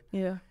 absolutely.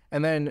 Yeah.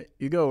 And then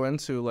you go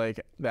into,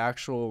 like, the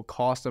actual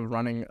cost of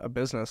running a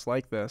business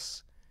like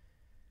this.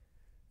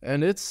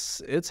 And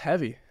it's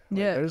heavy.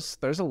 Yeah. Like,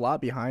 there's a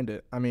lot behind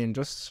it. I mean,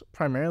 just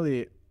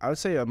primarily, I would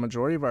say a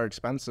majority of our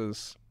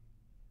expenses,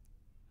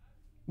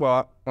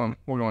 well,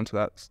 we'll go into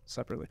that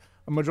separately.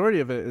 A majority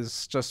of it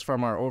is just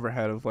from our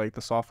overhead of, like,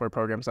 the software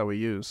programs that we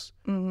use.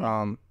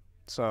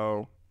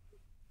 So.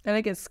 And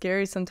it gets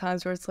scary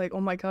sometimes where it's like, oh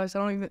my gosh,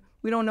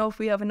 we don't know if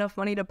we have enough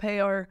money to pay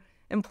our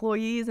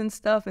employees and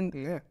stuff.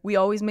 And we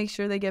always make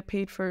sure they get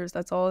paid first.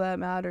 That's all that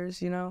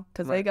matters, you know,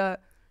 because they got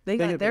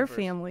their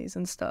families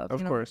and stuff.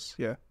 Of course,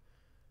 yeah.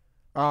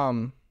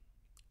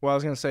 What I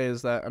was going to say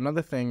is that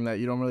another thing that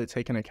you don't really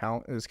take into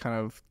account is kind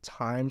of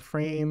time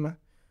frame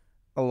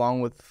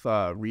along with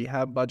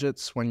rehab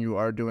budgets when you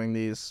are doing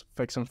these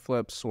fix and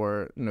flips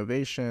or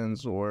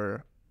innovations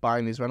or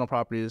buying these rental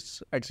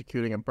properties,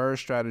 executing a BRRRR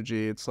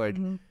strategy. It's like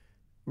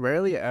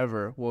rarely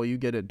ever will you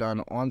get it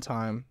done on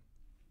time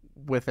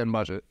within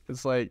budget.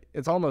 It's like,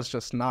 it's almost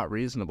just not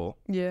reasonable.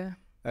 Yeah.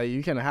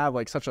 You can have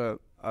like such a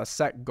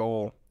set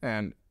goal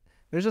and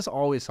there's just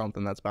always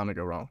something that's bound to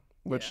go wrong,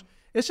 which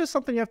it's just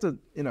something you have to,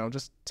 you know,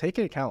 just take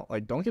into account.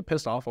 Like, don't get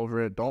pissed off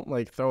over it. Don't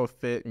like throw a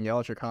fit and yell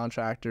at your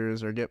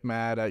contractors or get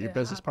mad at your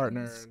business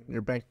partner.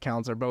 Your bank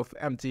accounts are both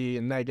empty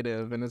and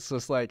negative. And it's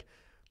just like,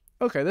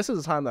 okay, this is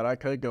a time that I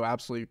could go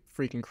absolutely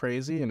freaking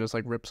crazy and just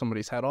like rip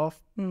somebody's head off.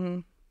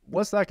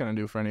 What's that going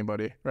to do for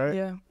anybody, right?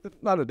 Yeah.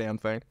 Not a damn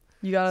thing.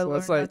 You got to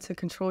learn how to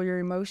control your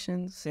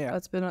emotions. Yeah.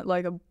 That's been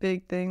like a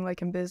big thing,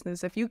 like in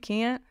business. If you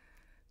can't,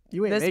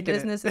 this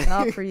business is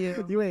not for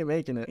you. You ain't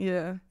making it.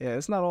 Yeah. Yeah,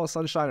 it's not all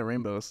sunshine and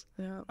rainbows.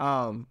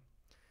 Yeah.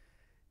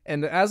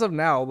 And as of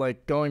now,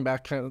 like going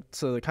back to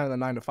the kind of the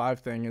 9 to 5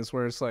 thing is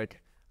where it's like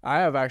I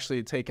have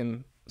actually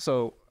taken,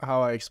 so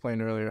how I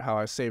explained earlier, how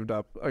I saved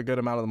up a good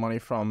amount of the money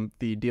from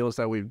the deals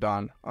that we've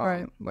done,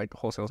 like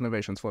wholesales,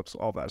 innovations, flips,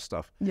 all that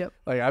stuff. Yep.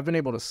 Like I've been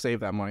able to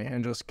save that money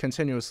and just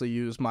continuously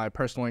use my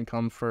personal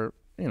income for,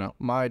 you know,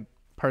 my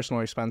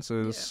personal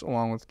expenses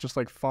along with just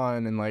like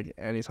fun, and like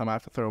anytime I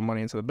have to throw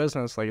money into the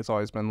business, like it's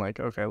always been like,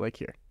 okay, like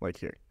here.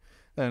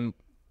 And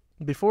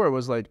before it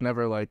was like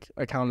never like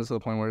accounted to the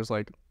point where it's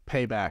like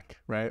payback,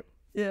 right?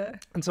 Yeah.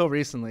 Until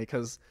recently,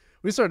 because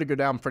we started to go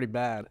down pretty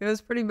bad. It was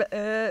pretty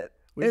bad.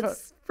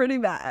 It's pretty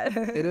bad.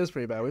 It is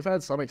pretty bad. We've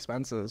had some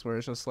expenses where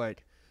it's just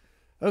like,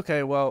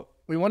 okay, well,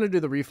 we want to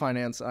do the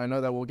refinance. I know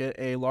that we'll get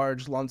a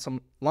large lump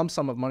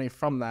sum of money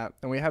from that,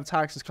 and we have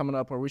taxes coming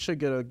up where we should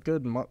get a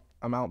good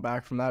amount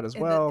back from that as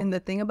well. And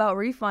the thing about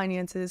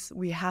refinance is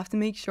we have to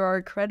make sure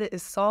our credit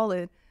is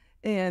solid.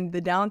 And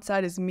the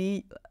downside is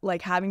me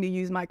like having to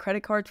use my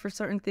credit card for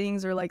certain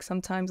things, or like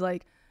sometimes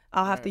like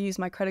I'll have to use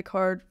my credit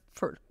card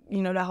for,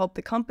 you know, to help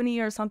the company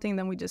or something.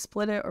 Then we just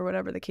split it or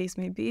whatever the case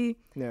may be.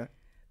 Yeah.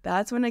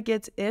 That's when it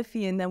gets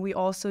iffy. And then we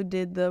also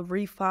did the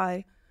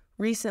refi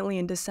recently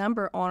in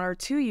December on our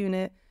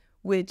 2-unit,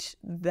 which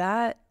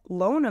that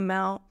loan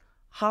amount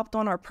hopped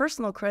on our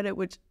personal credit,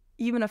 which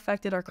even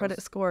affected our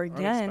credit score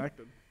again.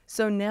 Unexpected.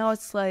 So now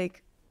it's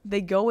like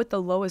they go with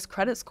the lowest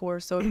credit score,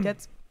 so it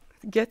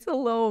gets a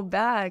little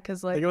bad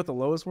because like they go with the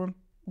lowest one.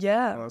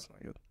 Yeah. Oh, that's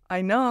not good.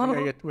 I know.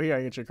 We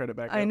gotta get your credit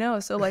back. I know.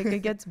 So like it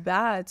gets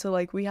bad. So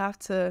like we have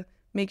to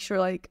make sure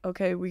like,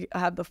 okay, we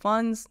have the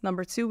funds.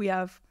 Number 2, we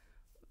have,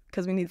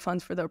 because we need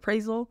funds for the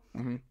appraisal,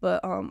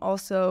 but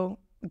also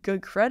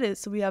good credit,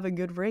 so we have a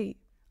good rate.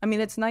 I mean,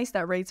 it's nice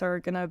that rates are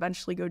gonna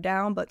eventually go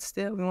down, but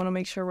still, we want to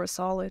make sure we're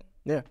solid.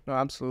 Yeah. No,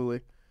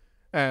 absolutely.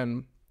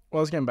 And what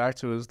I was getting back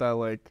to is that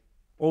like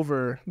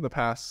over the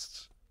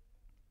past,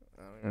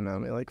 I don't know,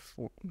 maybe like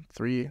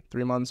 3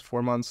 months,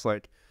 4 months,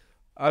 like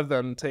I've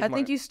then taken. I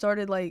think you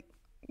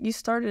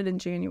started in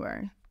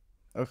January.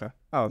 Okay.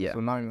 Oh, yeah. So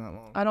not even that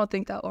long. I don't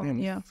think that long. Man,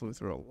 yeah. You flew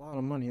through a lot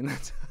of money in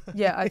that.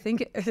 Yeah, I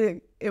think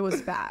it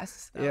was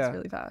fast. That was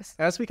really fast.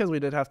 That's because we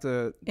did have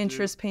to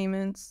interest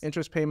payments,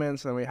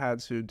 and we had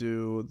to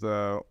do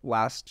the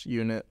last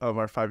unit of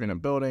our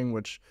 5-unit building,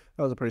 which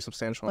that was a pretty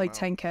substantial like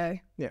amount.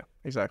 $10K. Yeah,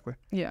 exactly.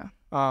 Yeah.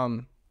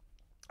 And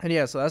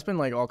yeah, so that's been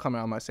like all coming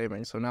out of my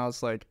savings. So now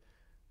it's like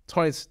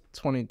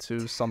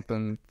 $22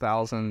 something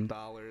thousand.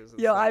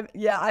 Yo,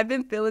 I've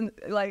been feeling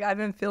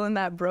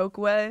that broke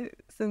way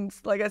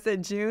since, like I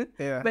said, June.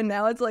 Yeah. But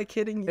now it's like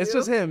hitting you. It's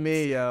just hitting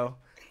me, yo.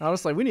 I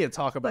was like, we need to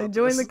talk about like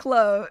join the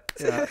club.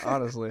 Yeah,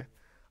 honestly.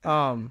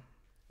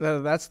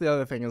 That's the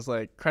other thing is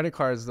like credit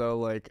cards though.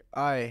 Like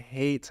I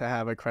hate to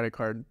have a credit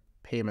card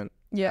payment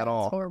at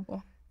all. Yeah, it's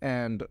horrible.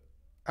 And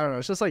I don't know,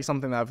 it's just like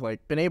something that I've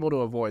like been able to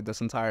avoid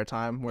this entire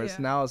time. Whereas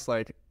now it's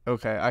like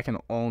okay, I can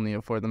only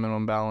afford the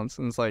minimum balance.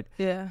 And it's like,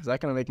 Yeah. is that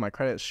going to make my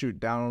credit shoot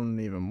down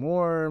even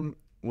more?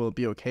 Will it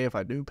be okay if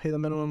I do pay the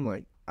minimum?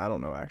 Like, I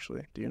don't know,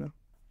 actually. Do you know?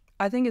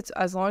 I think it's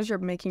as long as you're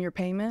making your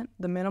payment,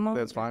 the minimum,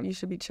 That's fine. you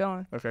should be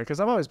chilling. Okay, because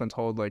I've always been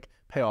told, like,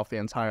 pay off the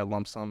entire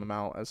lump sum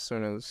amount as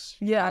soon as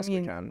you Yeah, I possibly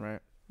mean, can, right?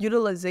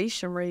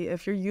 utilization rate,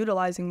 if you're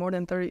utilizing more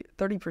than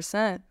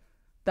 30%,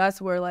 that's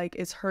where like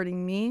it's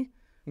hurting me.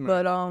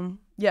 Right. But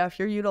yeah, if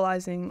you're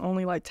utilizing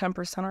only like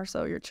 10% or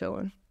so, you're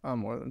chilling. I'm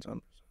more than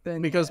 10%.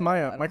 Then Because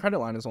yeah, my credit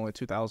line is only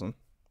 2,000.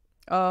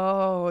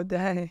 oh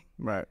dang.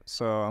 Right.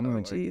 So I'm Oh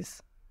gonna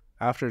jeez.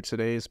 after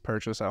today's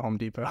purchase at Home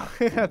Depot,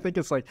 I think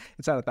it's like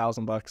it's at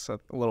 $1,000,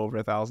 a little over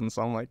 1,000,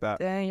 something like that.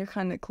 Dang, you're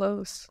kind of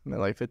close. I'm at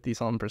like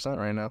 50-something%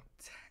 right now.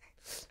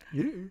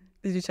 Yeah.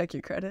 Did you check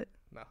your credit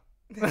No.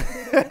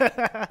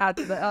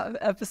 after the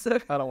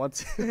episode? I don't want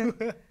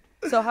to.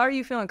 So how are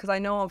you feeling? Because I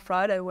know on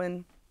Friday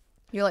when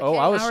you're like, Oh, hey,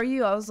 I was- how are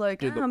you? I was like,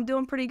 Dude, I'm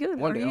doing pretty good.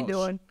 How One are day I you was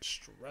doing?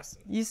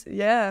 stressing.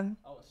 Yeah.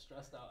 I was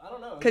stressed out. I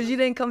don't know. Because you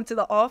didn't come to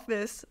the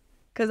office.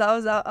 Because I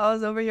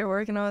was over here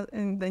working,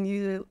 and then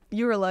you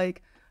were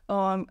like,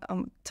 oh,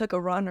 I'm took a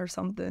run or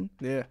something.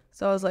 Yeah,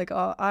 So I was like,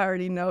 oh, I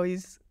already know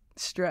he's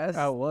stressed.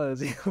 I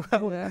was.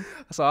 Yeah.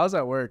 So I was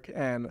at work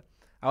and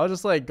I was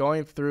just like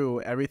going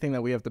through everything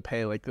that we have to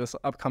pay like this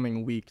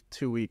upcoming week,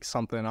 2 weeks,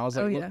 something. I was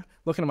like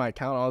looking at my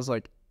account. I was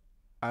like,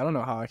 I don't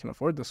know how I can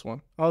afford this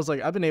one. I was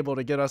like, I've been able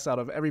to get us out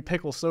of every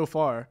pickle so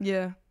far,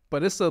 Yeah.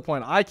 but it's to the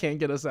point I can't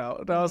get us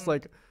out. And I was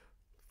like,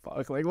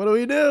 fuck, like, what do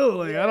we do?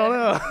 Like, I don't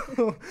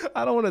know.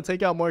 I don't want to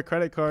take out more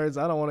credit cards.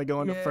 I don't want to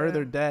go into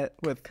further debt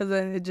with. Because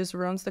then it just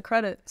ruins the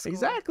credit score.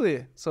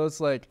 Exactly. So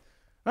it's like,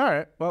 all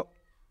right, well,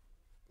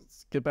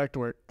 let's get back to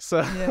work.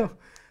 So, Yeah.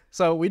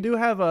 so we do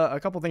have a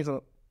couple things.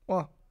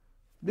 Well,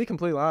 to be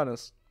completely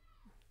honest,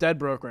 dead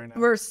broke right now.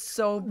 We're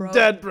so broke.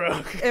 Dead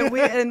broke.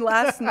 And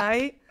last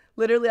night,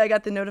 literally, I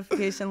got the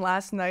notification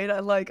last night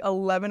at like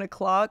 11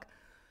 o'clock.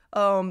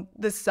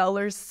 The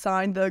sellers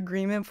signed the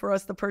agreement for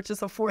us to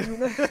purchase a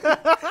 4-unit,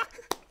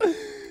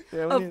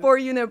 Yeah, a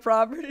 4-unit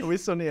property. we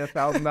still need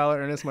 $1,000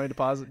 earnest money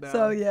deposit down.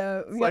 So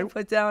yeah, we gotta like-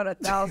 put down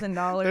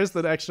 $1,000. There's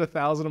the extra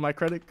 1,000 on my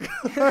credit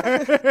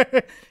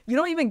card. You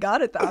don't even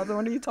got 1,000.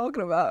 What are you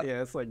talking about?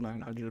 Yeah, it's like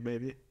 900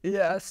 maybe.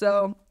 Yeah.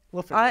 So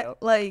We'll figure it I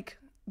out. like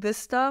this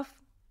stuff.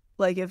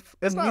 Like if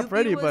It's a not newbie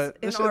pretty, was but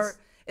in this our,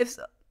 shit's-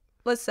 if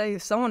let's say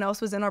if someone else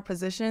was in our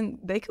position,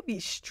 they could be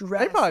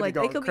stressed. They probably like be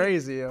going they could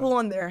crazy. be Yeah.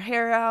 pulling their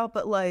hair out.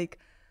 But like,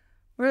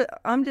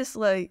 I'm just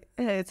like,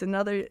 hey, it's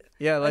another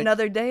Yeah, like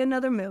another day,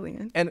 another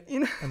million. and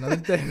You know? another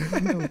day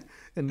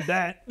and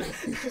that.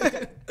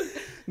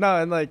 No,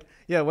 and like,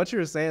 yeah, what you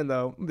were saying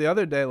though, the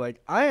other day,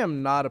 like, I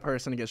am not a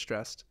person to get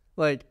stressed,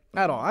 like,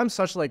 at all. I'm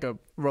such like a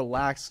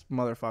relaxed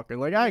motherfucker.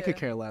 Like, I could Yeah.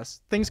 care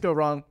less. Things go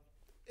wrong,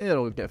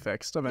 it'll get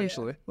fixed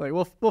eventually. Like,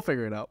 we'll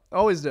figure it out.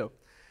 Always do.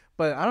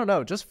 But I don't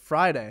know. Just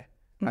Friday,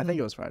 I think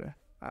it was Friday.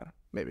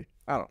 Maybe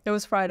I don't know. It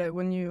was Friday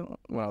when you.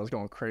 When I was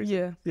going crazy.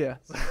 Yeah. Yeah.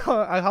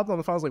 So I hopped on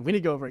the phone. I was like, we need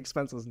to go over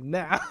expenses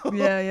now.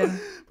 Yeah.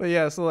 But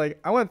yeah, so like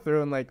I went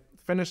through and like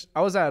finished.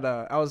 I was at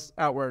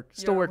work.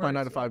 Still You're work at my work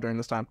 9 to 5 during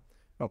this time.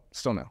 Oh,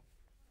 still no.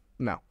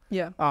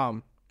 Yeah.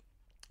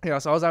 Yeah,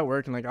 so I was at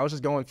work and like I was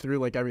just going through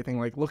like everything,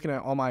 like looking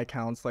at all my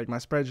accounts, like my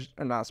not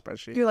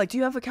spreadsheet. You're like, do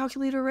you have a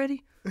calculator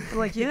ready? I'm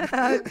like, yeah.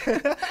 I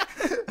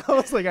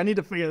was like, I need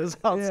to figure this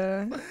out.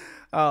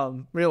 Yeah.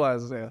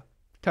 Realized,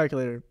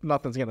 calculator,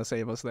 nothing's gonna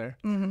save us there.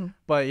 Mm-hmm.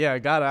 But yeah,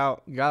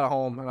 got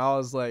home, and I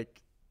was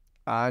like,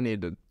 I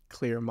need to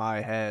clear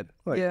my head.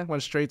 Like,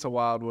 went straight to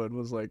Wildwood.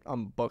 Was like,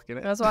 I'm booking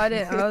it. That's why I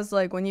didn't. I was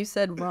like, when you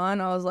said run,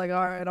 I was like,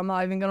 all right, I'm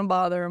not even gonna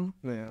bother him.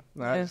 Yeah,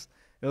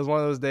 it was one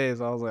of those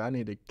days. I was like, I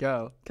need to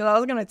go. Cause I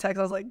was gonna text.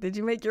 I was like, did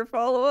you make your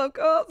follow-up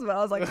calls? But I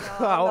was like,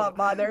 no, I'm not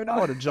bothering. I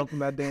would have jumped in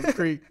that damn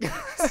creek.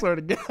 Swear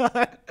to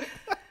God.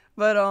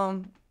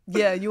 But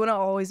yeah, you wanna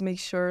always make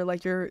sure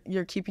like you're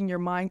keeping your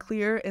mind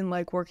clear and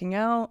like working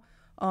out,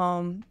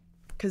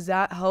 cause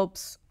that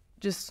helps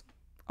just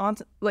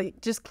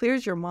just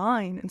clears your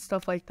mind and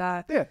stuff like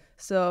that. Yeah.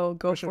 So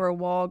go for a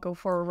walk, go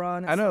for a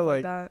run. And I know, stuff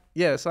like that.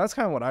 yeah. So that's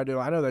kind of what I do.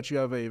 I know that you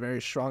have a very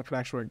strong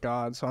connection with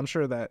God, so I'm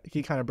sure that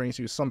He kind of brings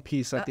you some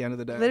peace at the end of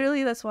the day.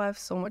 Literally, that's why I have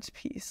so much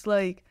peace.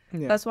 Like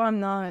that's why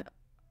I'm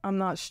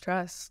not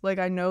stressed. Like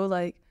I know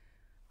like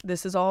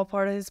this is all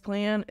part of His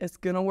plan. It's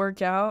gonna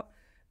work out.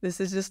 This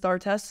is just our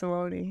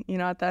testimony, you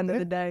know, at the end of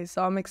the day.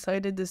 So I'm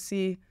excited to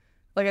see.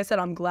 Like I said,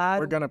 I'm glad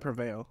We're gonna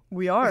prevail.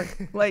 we are.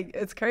 Like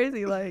it's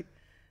crazy. Like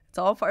it's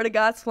all part of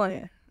God's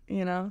plan,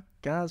 you know.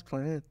 God's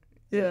plan.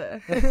 Yeah.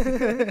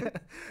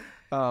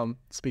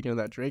 Speaking of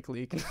that Drake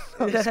leak.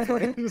 Can't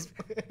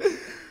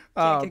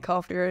get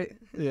coffee, right?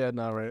 Yeah,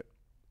 not right.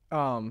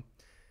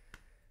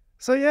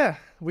 So yeah,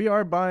 we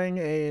are buying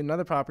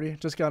another property.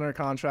 Just got under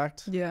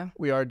contract. Yeah.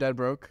 We are dead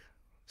broke.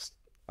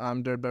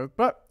 I'm dead broke,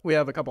 but we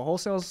have a couple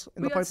wholesales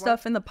in the We got pipeline.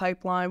 stuff in the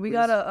pipeline. We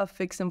got a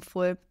fix and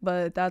flip,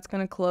 but that's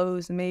gonna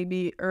close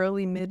maybe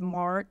early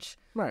mid-March.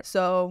 Right.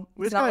 So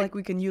We it's just not gotta- like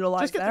we can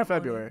utilize Just get that through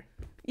money. February.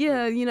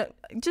 Yeah, you know,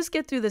 just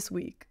get through this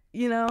week.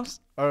 You know.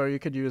 Or you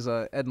could use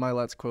Ed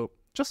Milet's quote,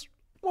 just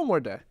one more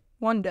day.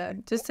 One day.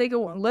 Just take it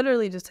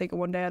literally just take it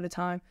one day at a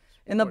time.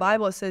 In the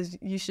Bible, it says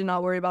you should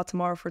not worry about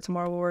tomorrow, for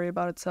tomorrow will worry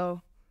about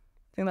itself.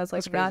 I think that's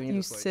like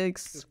Matthew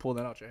 6. Just pull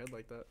that out your head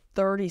like that.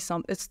 30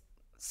 something. It's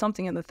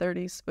something in the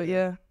 30s, but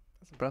yeah.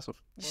 That's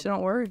impressive. You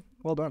shouldn't worry.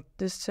 Well done.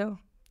 Just chill.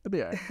 It'll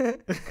be all right.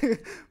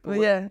 But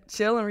yeah,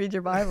 chill and read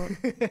your Bible.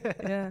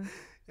 Yeah.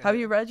 Have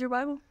you read your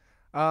Bible?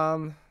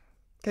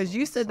 Because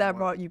you said that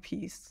brought you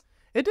peace.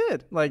 It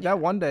did. Like that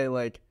one day,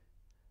 like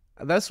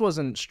this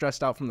wasn't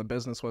stressed out from the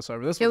business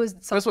whatsoever. This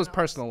was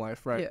personal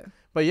life, right? Yeah.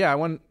 But yeah, I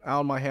went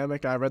out in my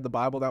hammock. I read the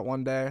Bible that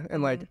one day,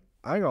 and like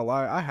I ain't gonna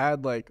lie, I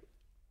had like,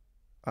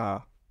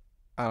 I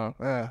don't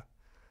want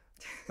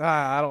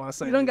to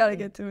say. You don't gotta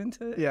get too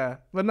into it. Yeah,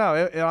 but no,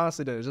 it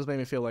honestly did. It just made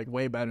me feel like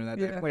way better that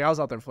day. Like I was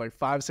out there for like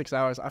 5-6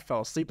 hours. I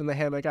fell asleep in the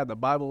hammock. I had the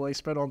Bible like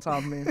spread on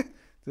top of me.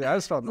 Yeah, I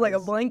just felt like a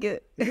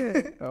blanket.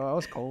 Oh, I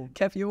was cold.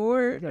 Kept you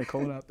warm. It got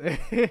cold out there.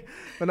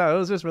 But no, it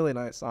was just really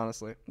nice,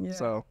 honestly. Yeah.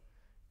 So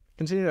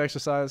continue to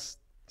exercise.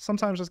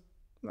 Sometimes just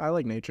I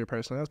like nature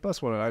personally.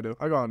 That's what I do.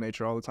 I go out in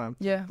nature all the time.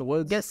 Yeah. The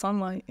woods. Get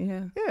sunlight.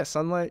 Yeah. Yeah,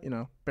 sunlight.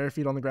 bare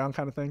feet on the ground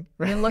kind of thing.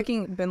 Been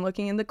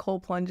looking into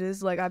cold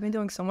plunges. Like I've been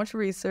doing so much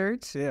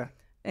research. Yeah.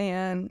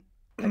 And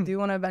I do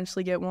want to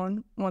eventually get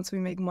one once we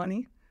make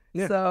money.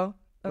 Yeah. So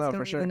that's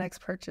gonna be the next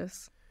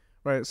purchase.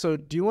 Right. So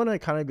do you want to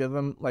kind of give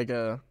them like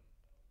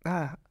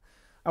I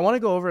want to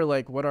go over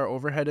like what our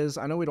overhead is.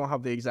 I know we don't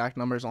have the exact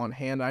numbers on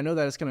hand. I know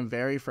that it's going to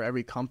vary for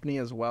every company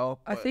as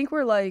well. I think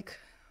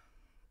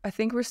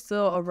we're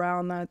still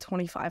around that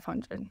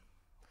 2,500.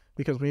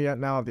 Because we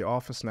now have the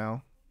office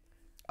now.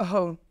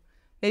 Oh,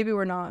 maybe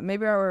we're not.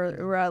 Maybe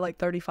we're at like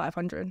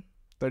 3,500.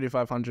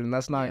 3,500, and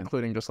that's not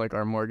including just like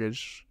our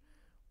mortgage,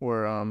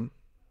 or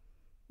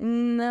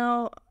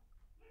No,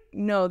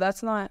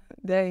 that's not.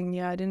 Dang,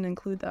 yeah, I didn't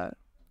include that.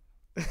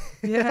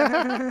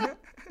 Yeah.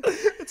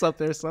 It's up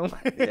there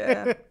somewhere.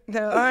 Yeah.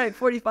 No, all right,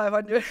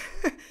 4,500.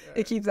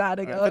 It keeps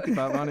adding up.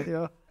 5,500,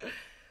 yeah.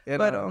 And,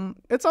 but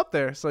it's up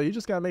there, so you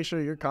just gotta make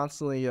sure you're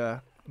constantly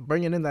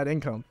bringing in that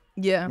income.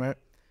 Yeah. Right.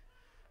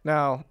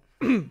 Now,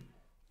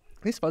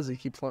 these fuzzy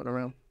keep floating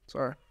around.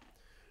 Sorry.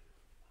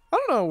 I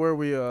don't know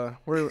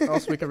where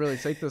else we could really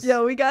take this.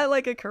 Yeah, we got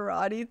like a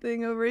karate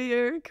thing over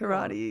here.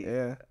 Karate.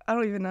 Yeah. I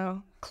don't even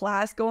know.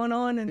 Class going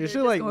on, and you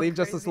should like leave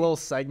just this little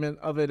segment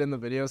of it in the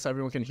video so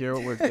everyone can hear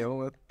what we're dealing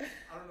with. I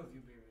don't know if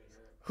you'd be able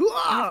to hear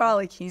it. You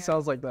probably can't.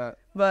 Sounds like that.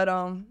 But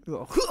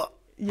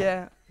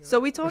yeah. So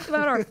we talked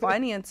about our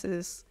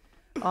finances.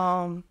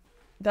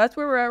 That's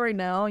where we're at right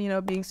now.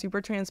 Being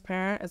super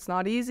transparent. It's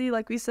not easy,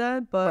 like we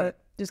said, but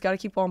just got to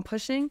keep on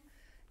pushing,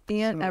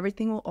 and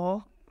everything will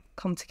all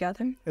come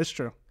together. It's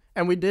true.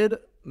 And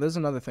there's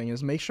another thing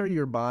is make sure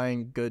you're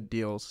buying good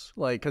deals.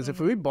 Like, because if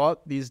we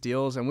bought these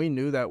deals and we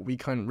knew that we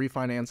couldn't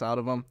refinance out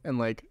of them and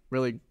like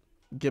really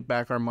get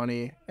back our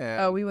money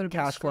and we would have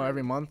cash flow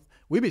every month,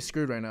 we'd be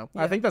screwed right now.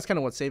 Yeah. I think that's kind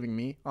of what's saving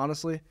me,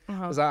 honestly,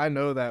 because I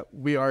know that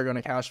we are going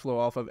to cash flow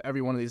off of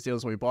every one of these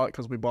deals we bought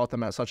because we bought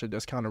them at such a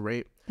discounted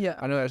rate. Yeah.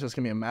 I know that's just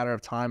going to be a matter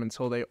of time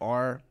until they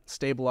are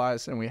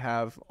stabilized and we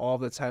have all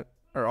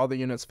the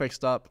units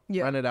fixed up,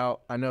 rented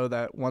out. I know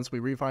that once we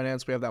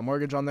refinance, we have that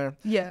mortgage on there.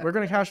 Yeah. We're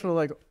going to cash flow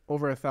like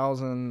over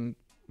 1,000,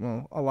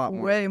 well, a lot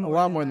more. A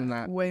lot more than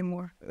that. Way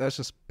more. That's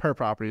just per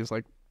property. It's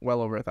like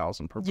well over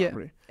 1,000 per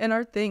property. And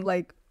our thing,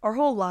 like our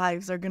whole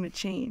lives are going to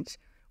change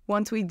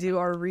once we do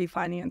our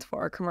refinance for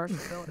our commercial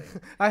building.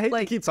 I hate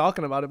to keep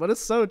talking about it, but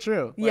it's so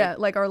true.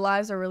 Like our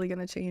lives are really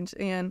going to change.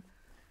 And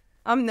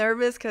I'm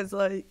nervous because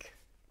like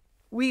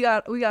we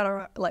got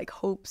our like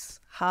hopes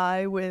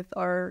high with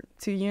our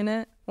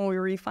 2-unit. When we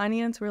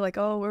refinance, we're like,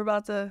 oh, we're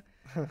about to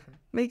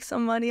make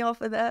some money off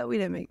of that. We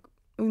made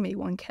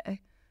 $1,000,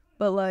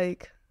 but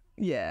like,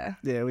 yeah,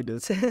 we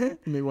did.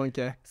 We made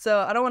 $1,000. So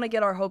I don't want to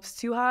get our hopes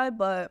too high,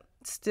 but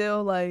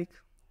still, like,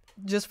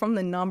 just from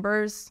the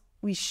numbers,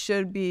 we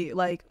should be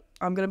like,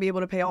 I'm gonna be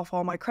able to pay off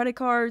all my credit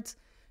cards.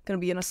 Gonna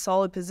be in a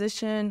solid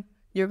position.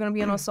 You're gonna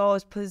be in a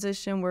solid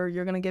position where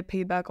you're gonna get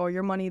paid back all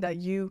your money that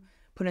you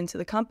put into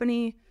the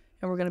company,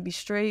 and we're gonna be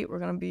straight. We're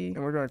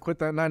gonna quit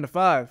that 9 to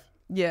 5.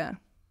 Yeah.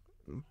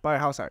 Buy a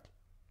house hack.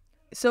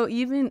 So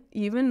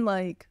even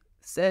like,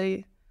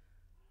 say,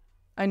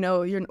 I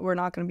know we're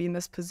not going to be in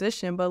this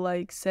position, but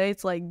like say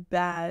it's like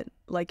bad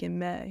like in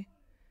May.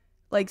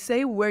 Like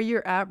say where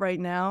you're at right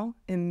now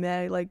in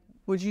May, like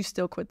would you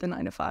still quit the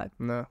 9 to 5?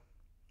 No.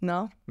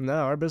 No? No,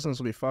 our business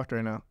will be fucked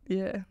right now.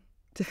 Yeah.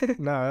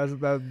 No,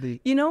 that'd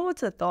be. You know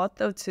what's a thought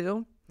though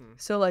too?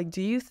 So like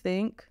do you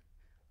think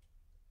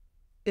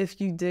if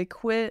you did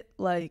quit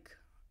like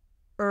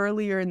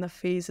earlier in the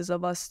phases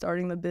of us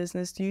starting the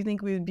business, do you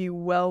think we would be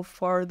well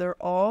farther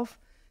off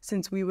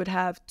since we would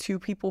have 2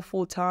 people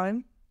full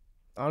time?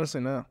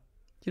 Honestly, no.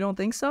 You don't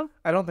think so?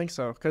 I don't think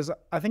so, because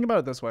I think about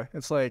it this way.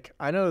 It's like,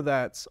 I know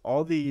that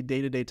all the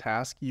day-to-day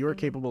tasks you're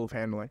capable of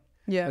handling.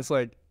 Yeah. It's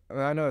like,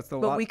 I know it's a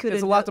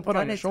lot to put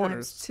on your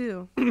shoulders.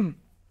 Too.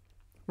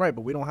 Right,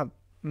 but we don't have...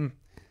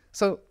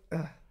 So,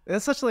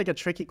 it's such like a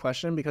tricky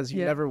question because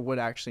you never would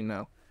actually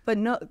know. But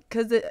no,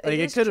 because it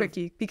is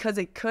tricky because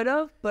it could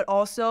have, but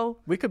also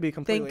we could be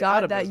completely thank God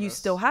out of that business. you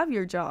still have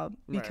your job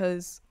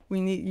because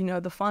we need, you know,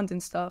 the funds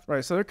and stuff.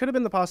 Right. So there could have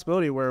been the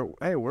possibility where,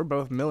 hey, we're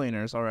both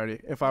millionaires already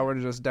if I were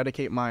to just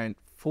dedicate my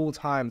full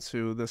time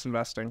to this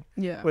investing.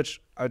 Yeah.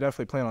 Which I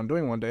definitely plan on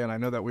doing one day. And I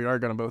know that we are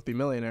going to both be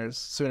millionaires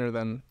sooner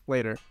than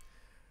later.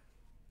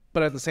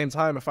 But at the same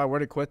time, if I were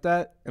to quit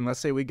that, and let's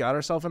say we got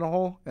ourselves in a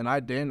hole and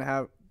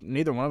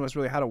neither one of us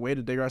really had a way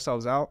to dig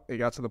ourselves out, it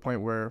got to the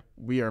point where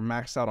we are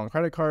maxed out on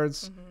credit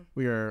cards.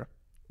 We are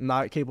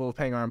not capable of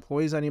paying our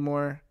employees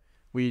anymore.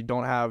 We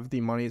don't have the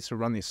money to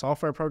run these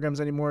software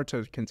programs anymore,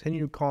 to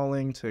continue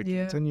calling, to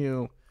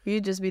continue.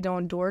 You'd just be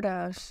doing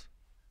DoorDash.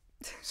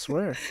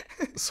 Swear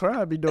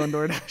I'd be doing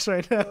DoorDash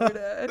right now.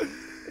 DoorDash.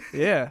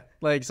 Yeah.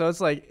 Like, so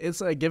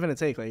it's a give and a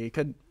take. Like, you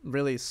could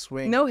really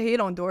swing. No hate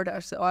on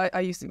DoorDash. So I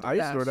used to do I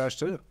used DoorDash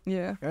too.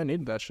 Yeah. I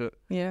needed that shit.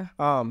 Yeah.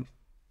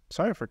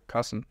 Sorry for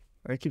cussing.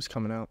 It keeps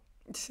coming out.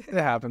 It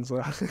happens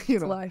though.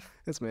 It's life.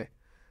 It's me.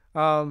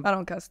 I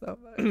don't cuss though.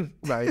 But.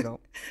 Right, you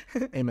don't.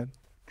 Amen.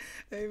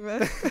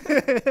 Amen.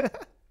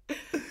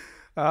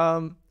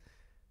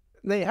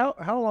 Nate,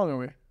 how long are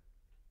we?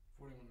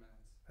 41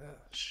 minutes. Oh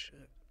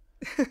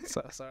shit.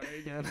 So sorry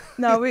again.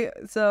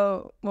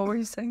 So what were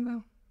you saying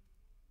though?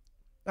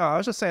 Oh, I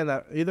was just saying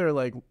that either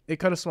like it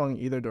could have swung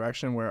either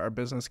direction where our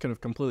business could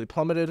have completely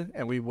plummeted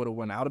and we would have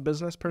went out of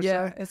business per se.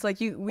 Yeah, it's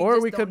like or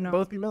we could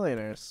both be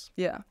millionaires.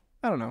 Yeah.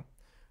 I don't know.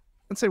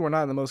 I'd say we're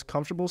not in the most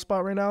comfortable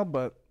spot right now,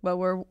 but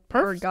we're where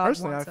God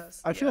personally, wants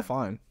us. I feel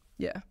fine.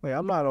 Yeah. Like,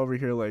 I'm not over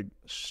here like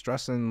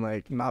stressing,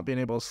 like not being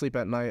able to sleep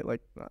at night.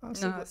 Like I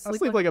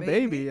sleep like a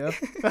baby. Yeah.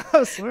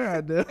 I swear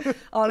I do.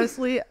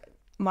 Honestly,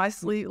 my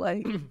sleep,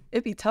 like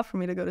it'd be tough for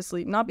me to go to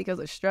sleep, not because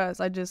of stress.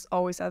 I just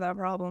always had that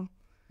problem.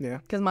 Yeah.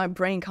 Because my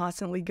brain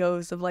constantly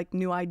goes of like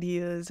new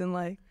ideas and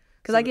like,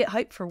 because I get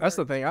hyped for work. That's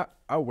the thing.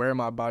 I wear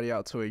my body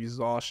out to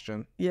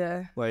exhaustion.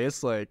 Yeah. Like,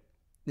 it's like,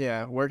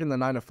 yeah, working the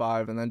 9 to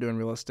 5 and then doing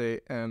real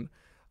estate. And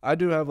I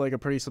do have like a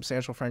pretty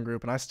substantial friend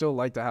group, and I still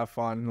like to have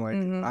fun. Like,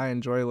 I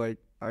enjoy, like,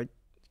 I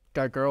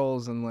got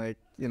girls and like,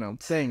 you know,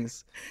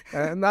 things.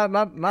 And not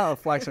a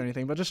flex or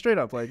anything, but just straight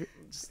up, like,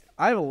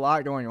 I have a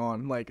lot going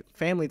on, like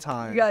family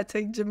time. You gotta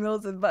take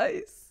Jamil's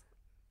advice.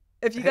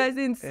 If you guys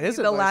didn't see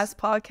the last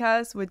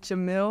podcast with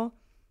Jamil,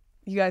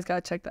 you guys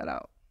gotta check that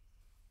out.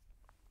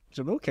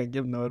 Jamil can't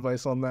give no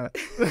advice on that.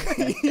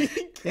 He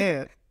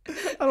can't.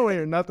 I don't want to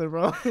hear nothing,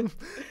 bro.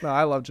 No,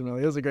 I love Jamil.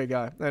 He was a great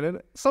guy.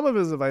 And some of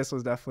his advice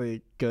was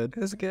definitely good. It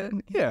was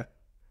good. Yeah.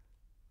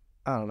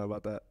 I don't know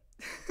about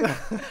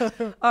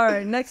that. All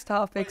right, next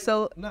topic.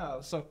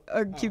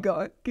 Keep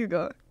going.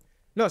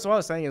 No, so what I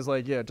was saying is,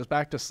 like, yeah, just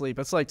back to sleep.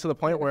 It's like to the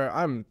point where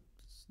I'm,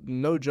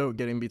 no joke,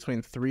 getting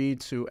between 3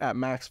 to at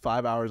max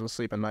 5 hours of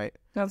sleep a night.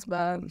 That's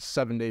bad.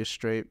 7 days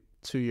straight,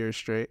 2 years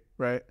straight,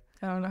 right?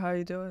 I don't know how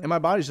you do it. And my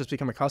body's just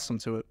become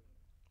accustomed to it.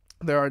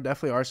 There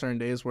definitely are certain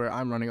days where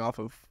I'm running off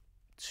of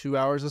 2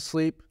 hours of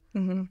sleep,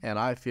 and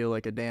I feel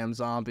like a damn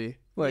zombie,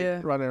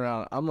 like running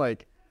around. I'm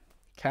like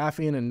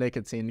caffeine and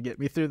nicotine to get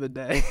me through the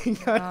day.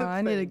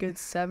 I need a good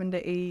 7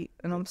 to 8,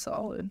 and I'm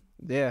solid.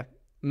 Yeah.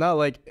 No,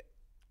 like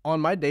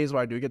on my days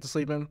where I do get to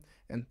sleep in,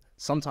 and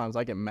sometimes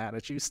I get mad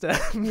at you,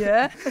 Steph.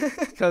 Yeah.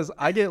 Because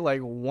I get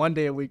like 1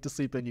 day a week to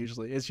sleep in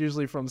usually. It's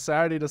usually from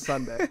Saturday to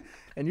Sunday.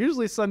 And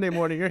usually Sunday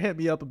morning, you're hitting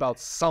me up about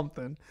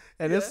something.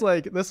 And it's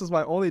like, this is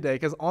my only day.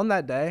 Because on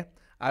that day,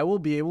 I will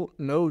be able,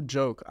 no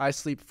joke, I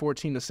sleep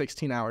 14 to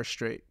 16 hours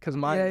straight. Because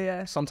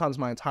sometimes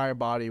my entire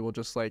body will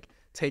just like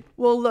take.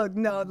 Well, look,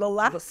 no, the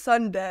last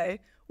Sunday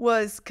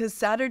was because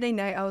Saturday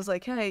night, I was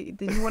like, hey,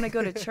 did you want to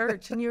go to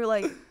church? And you were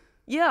like,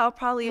 yeah, I'll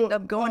probably end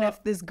up going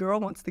if this girl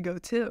wants to go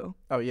too.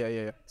 Oh,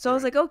 yeah. So I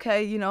was like,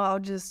 okay, you know, I'll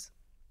just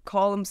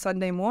call him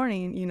Sunday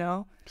morning, you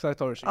know. Because I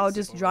told her I'll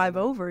just drive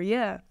over,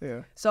 yeah.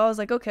 So I was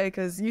like, okay,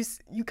 because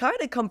you kind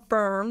of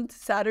confirmed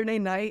Saturday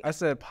night. I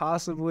said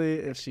possibly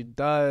if she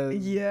does.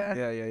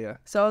 Yeah.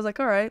 So I was like,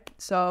 all right.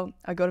 So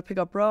I go to pick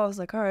up Ro. I was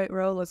like, all right,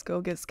 Ro, let's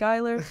go get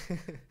Skyler.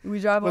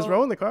 We drive over. Was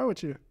Ro in the car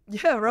with you?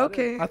 Yeah, Ro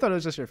came. I thought it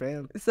was just your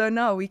fam. So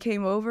no, we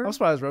came over. I'm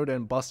surprised Ro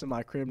didn't bust in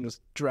my crib and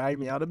just drag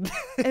me out of bed.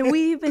 And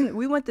we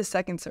went the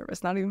second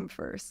service, not even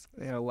first.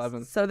 Yeah,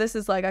 11. So this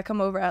is like, I come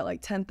over at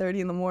like 10:30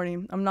 in the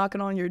morning. I'm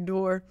knocking on your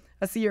door.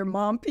 I see your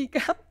mom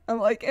peek out. I'm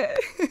like, hey.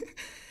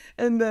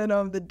 And then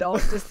the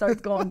dog just starts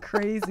going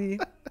crazy.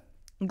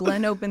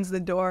 Glenn opens the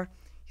door.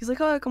 He's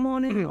like, oh, come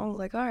on in. I was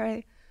like, all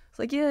right. It's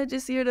like, yeah,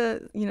 just here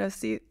to, you know,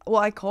 see.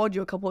 Well, I called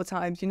you a couple of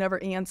times. You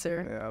never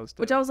answer. Yeah, I was.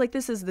 Which I was like,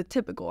 this is the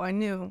typical. I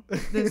knew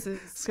this is.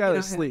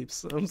 Skyler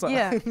sleeps. I'm sorry.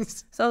 Yeah.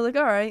 So I was like,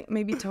 all right,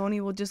 maybe Tony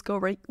will just go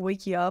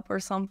wake you up or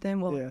something.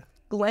 Well,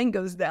 Glenn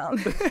goes down.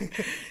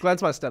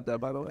 Glenn's my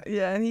stepdad, by the way.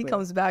 Yeah, and he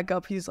comes back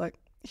up. He's like,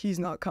 he's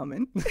not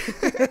coming.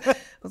 I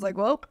was like,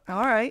 well,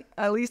 all right.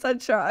 At least I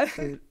tried.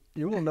 Hey,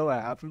 you will know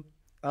what happened.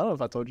 I don't know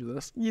if I told you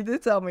this. You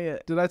did tell me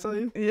it. Did I tell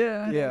you?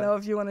 Yeah. I don't know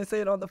if you want to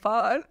say it on the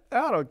pod.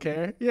 I don't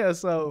care. Yeah,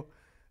 so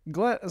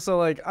Glenn, so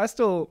like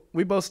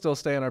we both still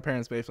stay in our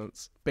parents'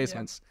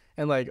 basements.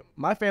 And like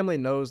my family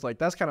knows like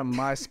that's kind of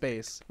my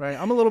space, right?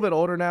 I'm a little bit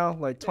older now,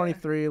 like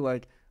 23,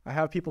 like I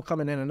have people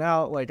coming in and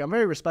out. Like I'm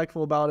very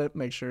respectful about it,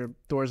 make sure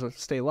doors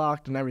stay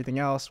locked and everything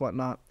else,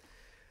 whatnot.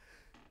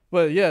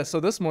 But yeah, so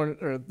this morning,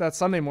 or that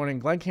Sunday morning,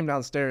 Glenn came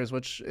downstairs,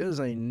 which is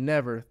a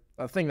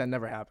thing that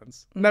never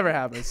happens. Never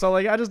happens. So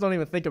like, I just don't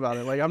even think about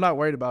it. Like, I'm not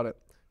worried about it.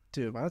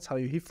 Dude, I'll tell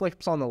you, he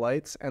flips on the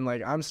lights and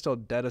like, I'm still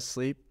dead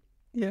asleep.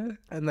 Yeah.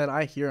 And then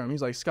I hear him.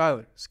 He's like,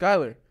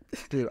 Skyler.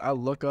 Dude, I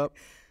look up.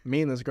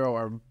 Me and this girl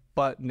are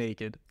butt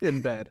naked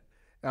in bed.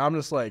 And I'm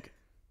just like,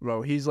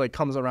 bro, he's like,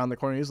 comes around the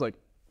corner. He's like,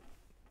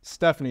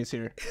 Stefanie's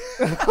here.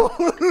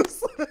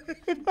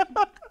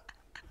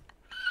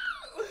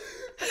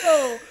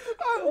 Oh,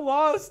 I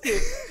lost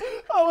it.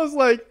 I was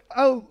like,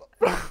 I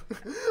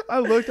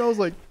looked, I was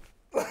like,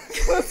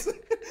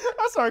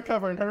 I started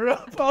covering her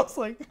up. I was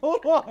like,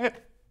 hold on,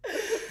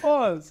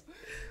 pause.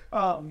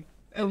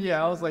 And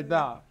yeah, I was like,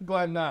 nah,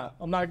 Glenn, nah,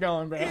 I'm not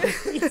going, bro.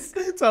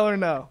 Tell her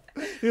no.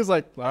 He was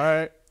like, all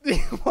right. He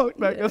walked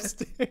back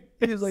upstairs.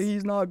 He was like,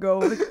 he's not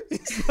going.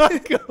 He's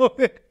not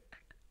going.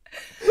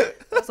 I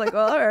was like,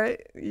 well, all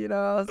right. You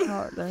know, I was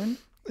not then.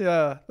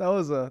 Yeah, that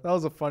was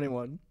a funny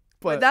one.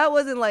 But that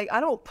wasn't like, I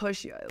don't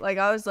push you. Like,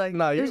 I was like,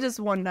 no, it was just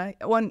one night,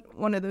 one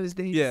of those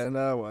days. Yeah,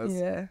 no, it was.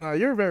 Yeah.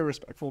 You're very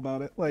respectful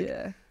about it. Like,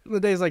 yeah. The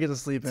days I get to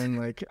sleep in,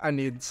 like, I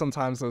need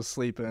sometimes those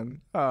sleep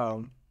in.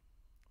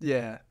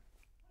 Yeah.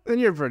 And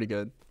you're pretty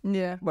good.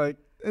 Yeah. Like,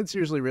 it's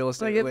usually real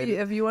estate like related.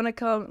 If you want to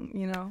come,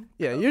 you know.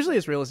 Yeah, usually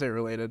it's real estate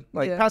related.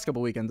 Like, past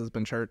couple weekends has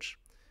been church.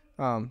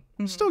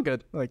 Still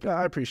good. Like,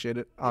 I appreciate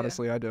it.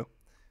 Honestly, I do.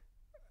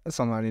 That's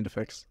something I need to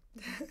fix.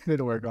 Need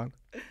to work on.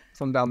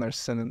 So I'm down there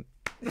sinning.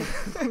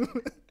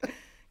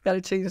 Gotta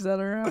change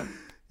that around.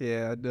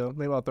 Yeah, I do.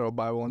 Maybe I'll throw a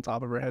Bible on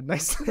top of her head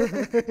next time.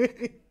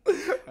 wait,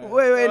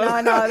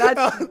 no,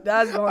 that's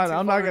going too far.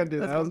 I'm not gonna do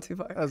that. That's going too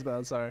far. That's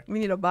bad. Sorry. We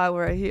need a Bible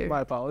right here.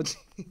 My apologies.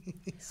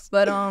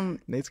 But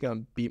Nate's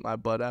gonna beat my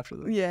butt after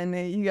this. Yeah,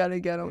 Nate, you gotta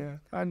get him. Yeah,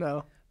 I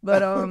know. But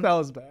that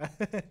was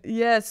bad.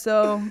 Yeah,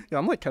 so. Yeah,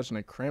 I'm like catching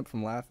a cramp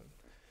from laughing.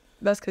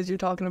 That's because you're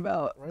talking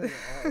about. Right in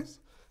the eyes.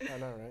 I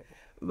know, right?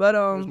 But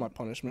Here's my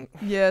punishment.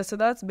 Yeah, so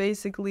that's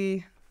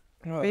basically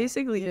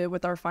it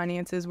with our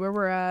finances, where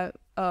we're at.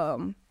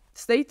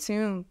 Stay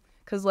tuned,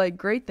 because like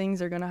great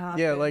things are gonna happen.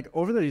 Yeah, like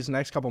over these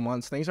next couple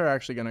months, things are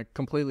actually gonna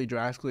completely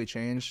drastically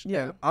change.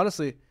 Yeah. And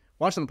honestly,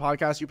 watching the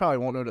podcast, you probably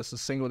won't notice a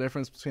single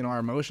difference between our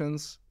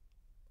emotions.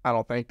 I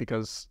don't think,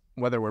 because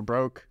whether we're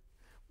broke,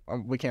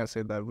 we can't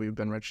say that we've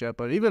been rich yet,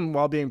 but even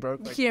while being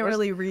broke, like, you can't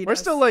really read. We're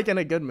still like in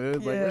a good mood.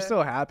 Like, we're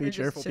still happy,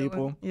 cheerful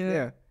people.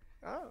 Yeah.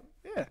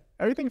 Yeah.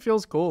 Everything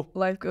feels cool.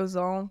 Life goes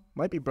on.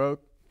 Might be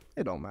broke.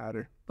 It don't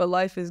matter. But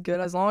life is good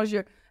as long as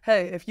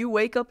if you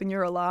wake up and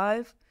you're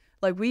alive.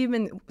 Like we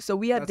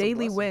have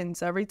daily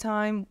wins every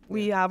time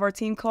we have our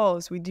team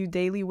calls. We do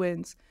daily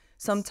wins.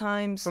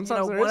 Sometimes you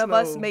know, one of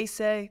us may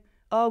say,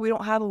 "Oh, we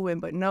don't have a win,"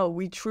 but no,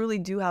 we truly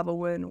do have a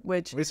win.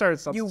 Which we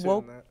started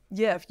substituting that.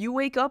 Yeah, if you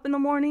wake up in the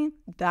morning,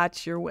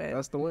 that's your win.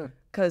 That's the win.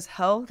 Because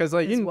health is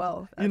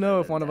wealth. You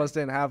know, if one of us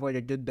didn't have like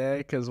a good day,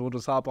 because we'll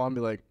just hop on and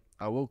be like,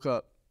 "I woke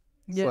up."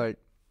 It's like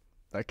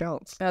that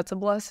counts. That's a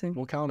blessing.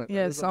 We'll count it.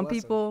 Yeah, some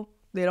people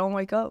they don't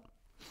wake up.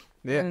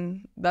 Yeah,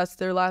 and that's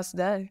their last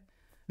day.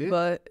 Yeah.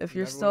 But if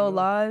you're still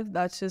alive,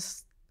 that's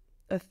just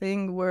a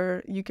thing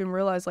where you can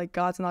realize like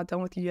God's not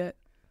done with you yet.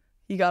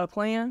 You got a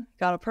plan,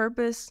 got a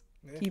purpose.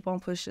 Yeah. Keep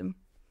on pushing.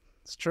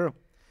 It's true.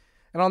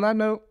 And on that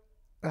note,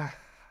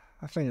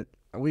 I think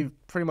we've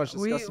pretty much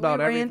discussed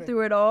about everything. We ran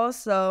through it all,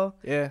 so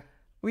yeah.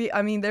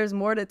 I mean, there's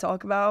more to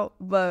talk about,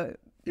 but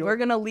we're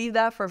gonna leave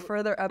that for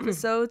further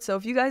episodes. So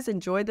if you guys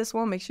enjoyed this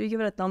one, make sure you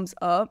give it a thumbs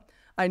up.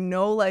 I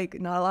know like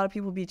not a lot of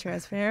people be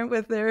transparent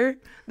with their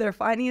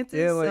finances.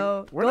 Yeah, like,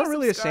 so we're not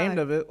really ashamed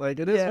of it. Like,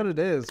 it is what it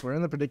is. We're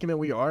in the predicament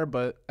we are,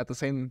 but at the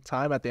same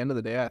time, at the end of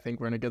the day, I think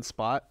we're in a good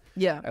spot.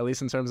 Yeah. At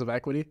least in terms of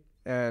equity,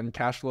 and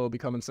cash flow will be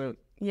coming soon.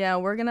 Yeah,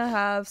 we're gonna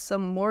have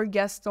some more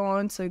guests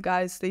on, so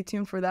guys, stay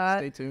tuned for that.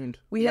 Stay tuned.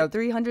 We have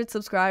 300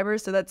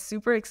 subscribers, so that's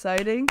super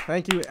exciting.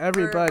 Thank you,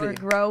 everybody. We're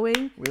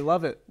growing. We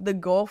love it. The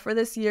goal for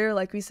this year,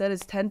 like we said,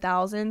 is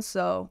 10,000.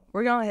 So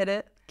we're gonna hit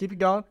it. Keep it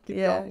going. Keep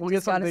it going. We'll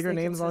get some bigger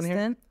names on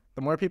here.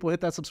 The more people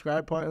hit that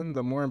subscribe button,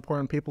 the more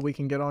important people we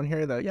can get on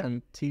here that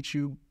can teach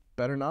you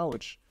better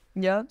knowledge.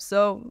 Yeah.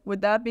 So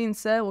with that being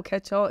said, we'll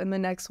catch y'all in the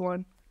next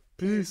one.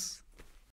 Peace.